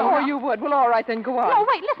 Harkinson. No, you would. Well, all right, then, go on. No,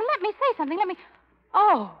 wait, listen, let me say something.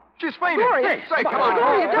 Oh. She's fainted. Gloria. Say, come on.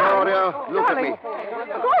 Gloria, darling. Gloria, look Darling. at me.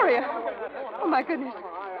 Gloria. Oh, my goodness.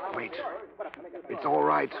 Wait. It's all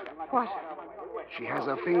right. What? She has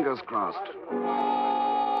her fingers crossed.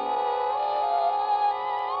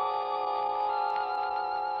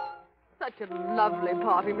 Such a lovely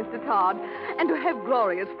party, Mr. Todd. And to have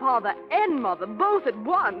Gloria's father and mother both at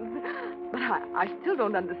once. But I still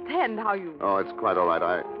don't understand how you... Oh, it's quite all right.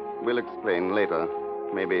 I will explain later.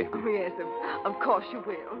 Maybe. Oh, yes, of course you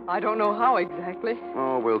will. I don't know how exactly.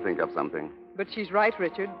 Oh, we'll think of something. But she's right,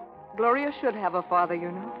 Richard. Gloria should have a father,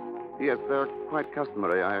 you know. Yes, they're quite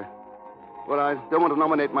customary. Well, I don't want to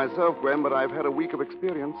nominate myself, Gwen, but I've had a week of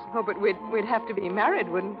experience. Oh, but we'd have to be married,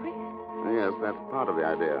 wouldn't we? Yes, that's part of the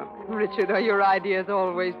idea. Richard, are your ideas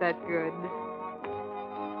always that good?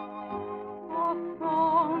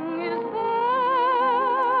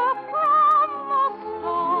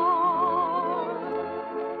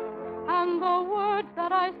 And the words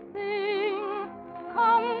that I sing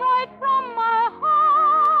come right from my heart.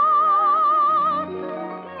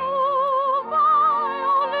 No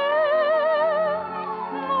violin,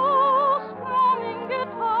 no strumming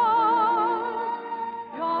guitar,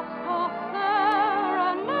 just a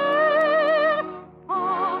serenade, a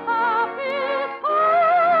happy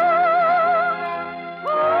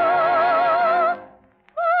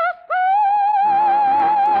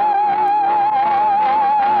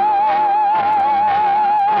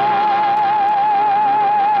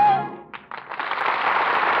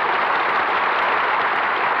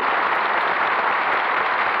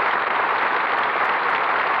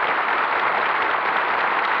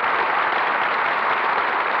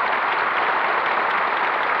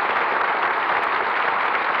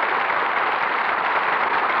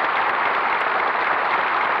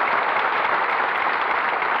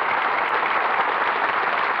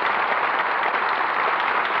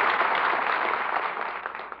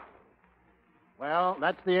Well,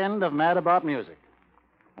 that's the end of Mad About Music.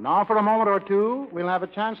 And now, for a moment or two, we'll have a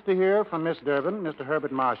chance to hear from Miss Durbin, Mr.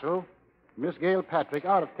 Herbert Marshall, Miss Gail Patrick,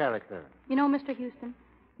 out of character. You know, Mr. Houston,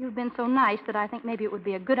 you've been so nice that I think maybe it would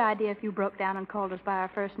be a good idea if you broke down and called us by our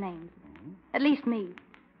first names. At least me.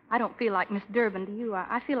 I don't feel like Miss Durbin to you.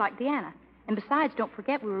 I feel like Deanna. And besides, don't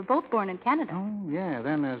forget, we were both born in Canada. Oh, yeah,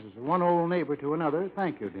 then as one old neighbor to another.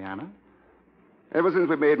 Thank you, Deanna. Ever since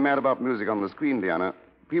we made Mad About Music on the screen, Deanna,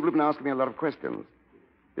 people have been asking me a lot of questions.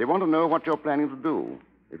 They want to know what you're planning to do.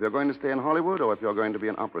 If you're going to stay in Hollywood or if you're going to be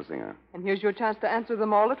an opera singer. And here's your chance to answer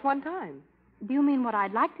them all at one time. Do you mean what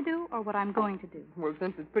I'd like to do or what I'm going to do? Well,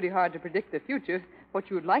 since it's pretty hard to predict the future, what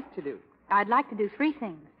you would like to do. I'd like to do 3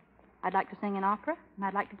 things. I'd like to sing in opera, and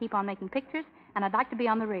I'd like to keep on making pictures, and I'd like to be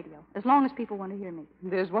on the radio, as long as people want to hear me.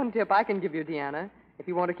 There's one tip I can give you, Deanna. If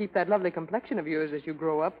you want to keep that lovely complexion of yours as you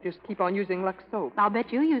grow up, just keep on using Lux soap. I'll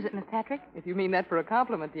bet you use it, Miss Patrick. If you mean that for a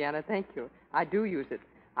compliment, Deanna, thank you. I do use it.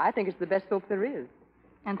 I think it's the best soap there is.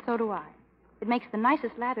 And so do I. It makes the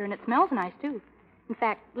nicest lather, and it smells nice, too. In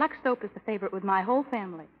fact, Lux soap is the favorite with my whole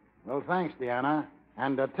family. Well, thanks, Deanna.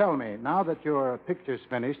 And tell me, now that your picture's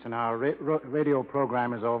finished and our radio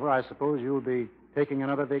program is over, I suppose you'll be taking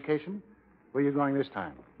another vacation? Where are you going this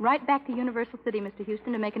time? Right back to Universal City, Mr.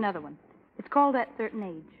 Houston, to make another one. It's called That Certain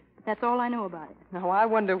Age. But that's all I know about it. Now, I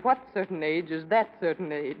wonder what certain age is that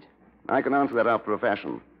certain age. I can answer that after a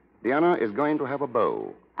fashion. Deanna is going to have a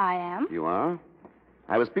beau. I am? You are?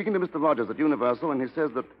 I was speaking to Mr. Rogers at Universal, and he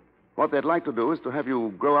says that what they'd like to do is to have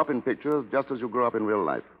you grow up in pictures just as you grow up in real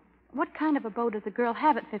life. What kind of a beau does a girl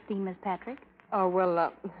have at 15, Miss Patrick? Oh,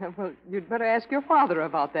 well, you'd better ask your father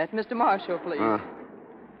about that. Mr. Marshall, please.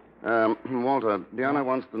 Walter, Deanna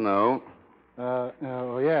wants to know.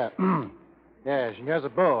 Yeah. Yeah, she has a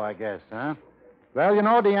beau, I guess, huh? Well, you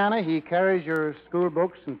know, Deanna, he carries your school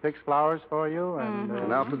books and picks flowers for you, and...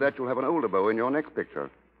 And after that, you'll have an older beau in your next picture.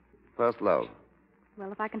 First Love.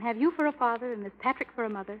 Well, if I can have you for a father and Miss Patrick for a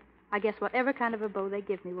mother, I guess whatever kind of a beau they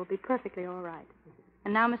give me will be perfectly all right.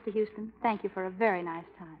 And now, Mr. Houston, thank you for a very nice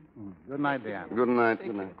time. Good night, Deanna. Good night.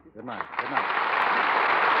 Good night. Good night. Good night.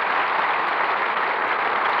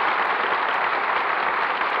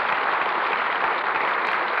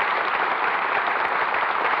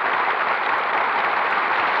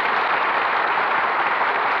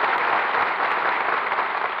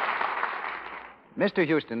 Mr.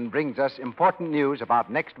 Houston brings us important news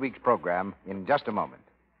about next week's program in just a moment.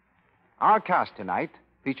 Our cast tonight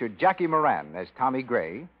featured Jackie Moran as Tommy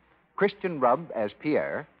Gray, Christian Rubb as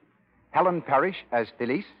Pierre, Helen Parrish as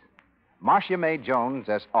Felice, Marcia May Jones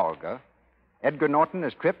as Olga, Edgar Norton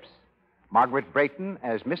as Cripps, Margaret Brayton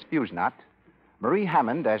as Miss Fusnot, Marie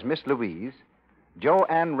Hammond as Miss Louise, Jo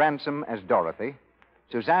Ann Ransom as Dorothy,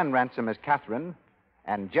 Suzanne Ransom as Catherine,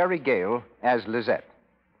 and Jerry Gale as Lizette.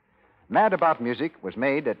 Mad About Music was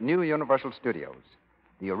made at New Universal Studios.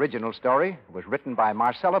 The original story was written by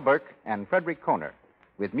Marcella Burke and Frederick Kohner,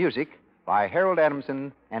 with music by Harold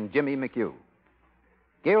Adamson and Jimmy McHugh.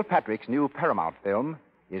 Gail Patrick's new Paramount film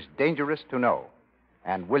is Dangerous to Know,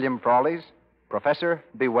 and William Frawley's Professor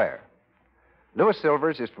Beware. Louis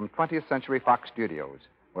Silvers is from 20th Century Fox Studios,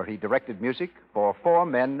 where he directed music for Four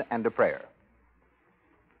Men and a Prayer.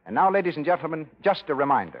 And now, ladies and gentlemen, just a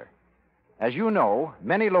reminder. As you know,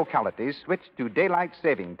 many localities switch to daylight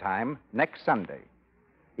saving time next Sunday.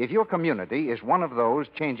 If your community is one of those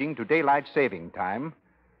changing to daylight saving time,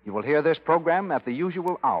 you will hear this program at the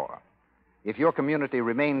usual hour. If your community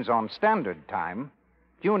remains on standard time,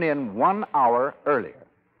 tune in 1 hour earlier.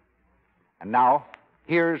 And now,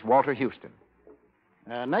 here's Walter Houston.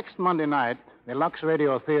 Next Monday night, the Lux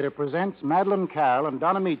Radio Theater presents Madeline Carroll and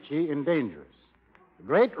Don Amici in Dangerous, a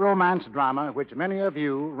great romance drama which many of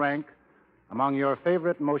you rank among your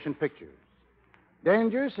favorite motion pictures.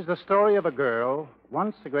 Dangerous is the story of a girl,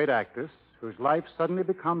 once a great actress, whose life suddenly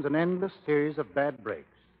becomes an endless series of bad breaks.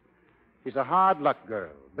 She's a hard-luck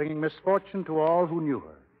girl, bringing misfortune to all who knew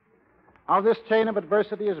her. How this chain of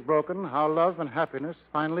adversity is broken, how love and happiness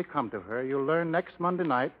finally come to her, you'll learn next Monday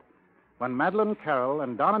night when Madeline Carroll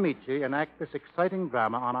and Don Amici enact this exciting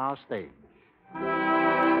drama on our stage.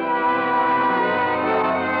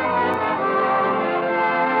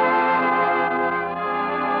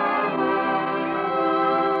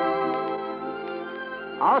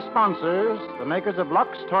 Our sponsors, the makers of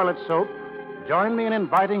Lux Toilet Soap, join me in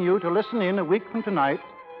inviting you to listen in a week from tonight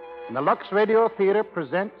when the Lux Radio Theater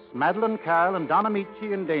presents Madeline Carroll and Don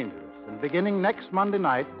Amici in Dangerous. And beginning next Monday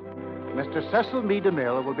night, Mr. Cecil B.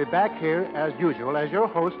 DeMille will be back here as usual as your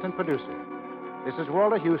host and producer. This is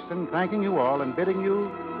Walter Houston thanking you all and bidding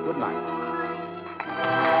you good night.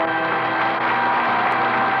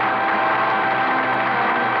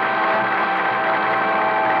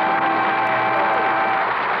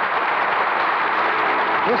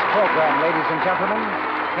 This program, ladies and gentlemen,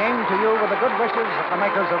 came to you with the good wishes of the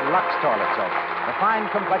makers of Lux Toilet Soap, the fine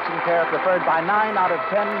complexion care preferred by 9 out of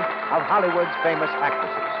 10 of Hollywood's famous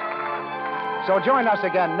actresses. So join us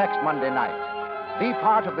again next Monday night. Be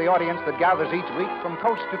part of the audience that gathers each week from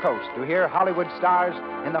coast to coast to hear Hollywood stars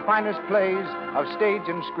in the finest plays of stage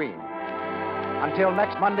and screen. Until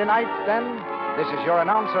next Monday night, then, this is your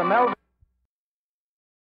announcer, Melvin.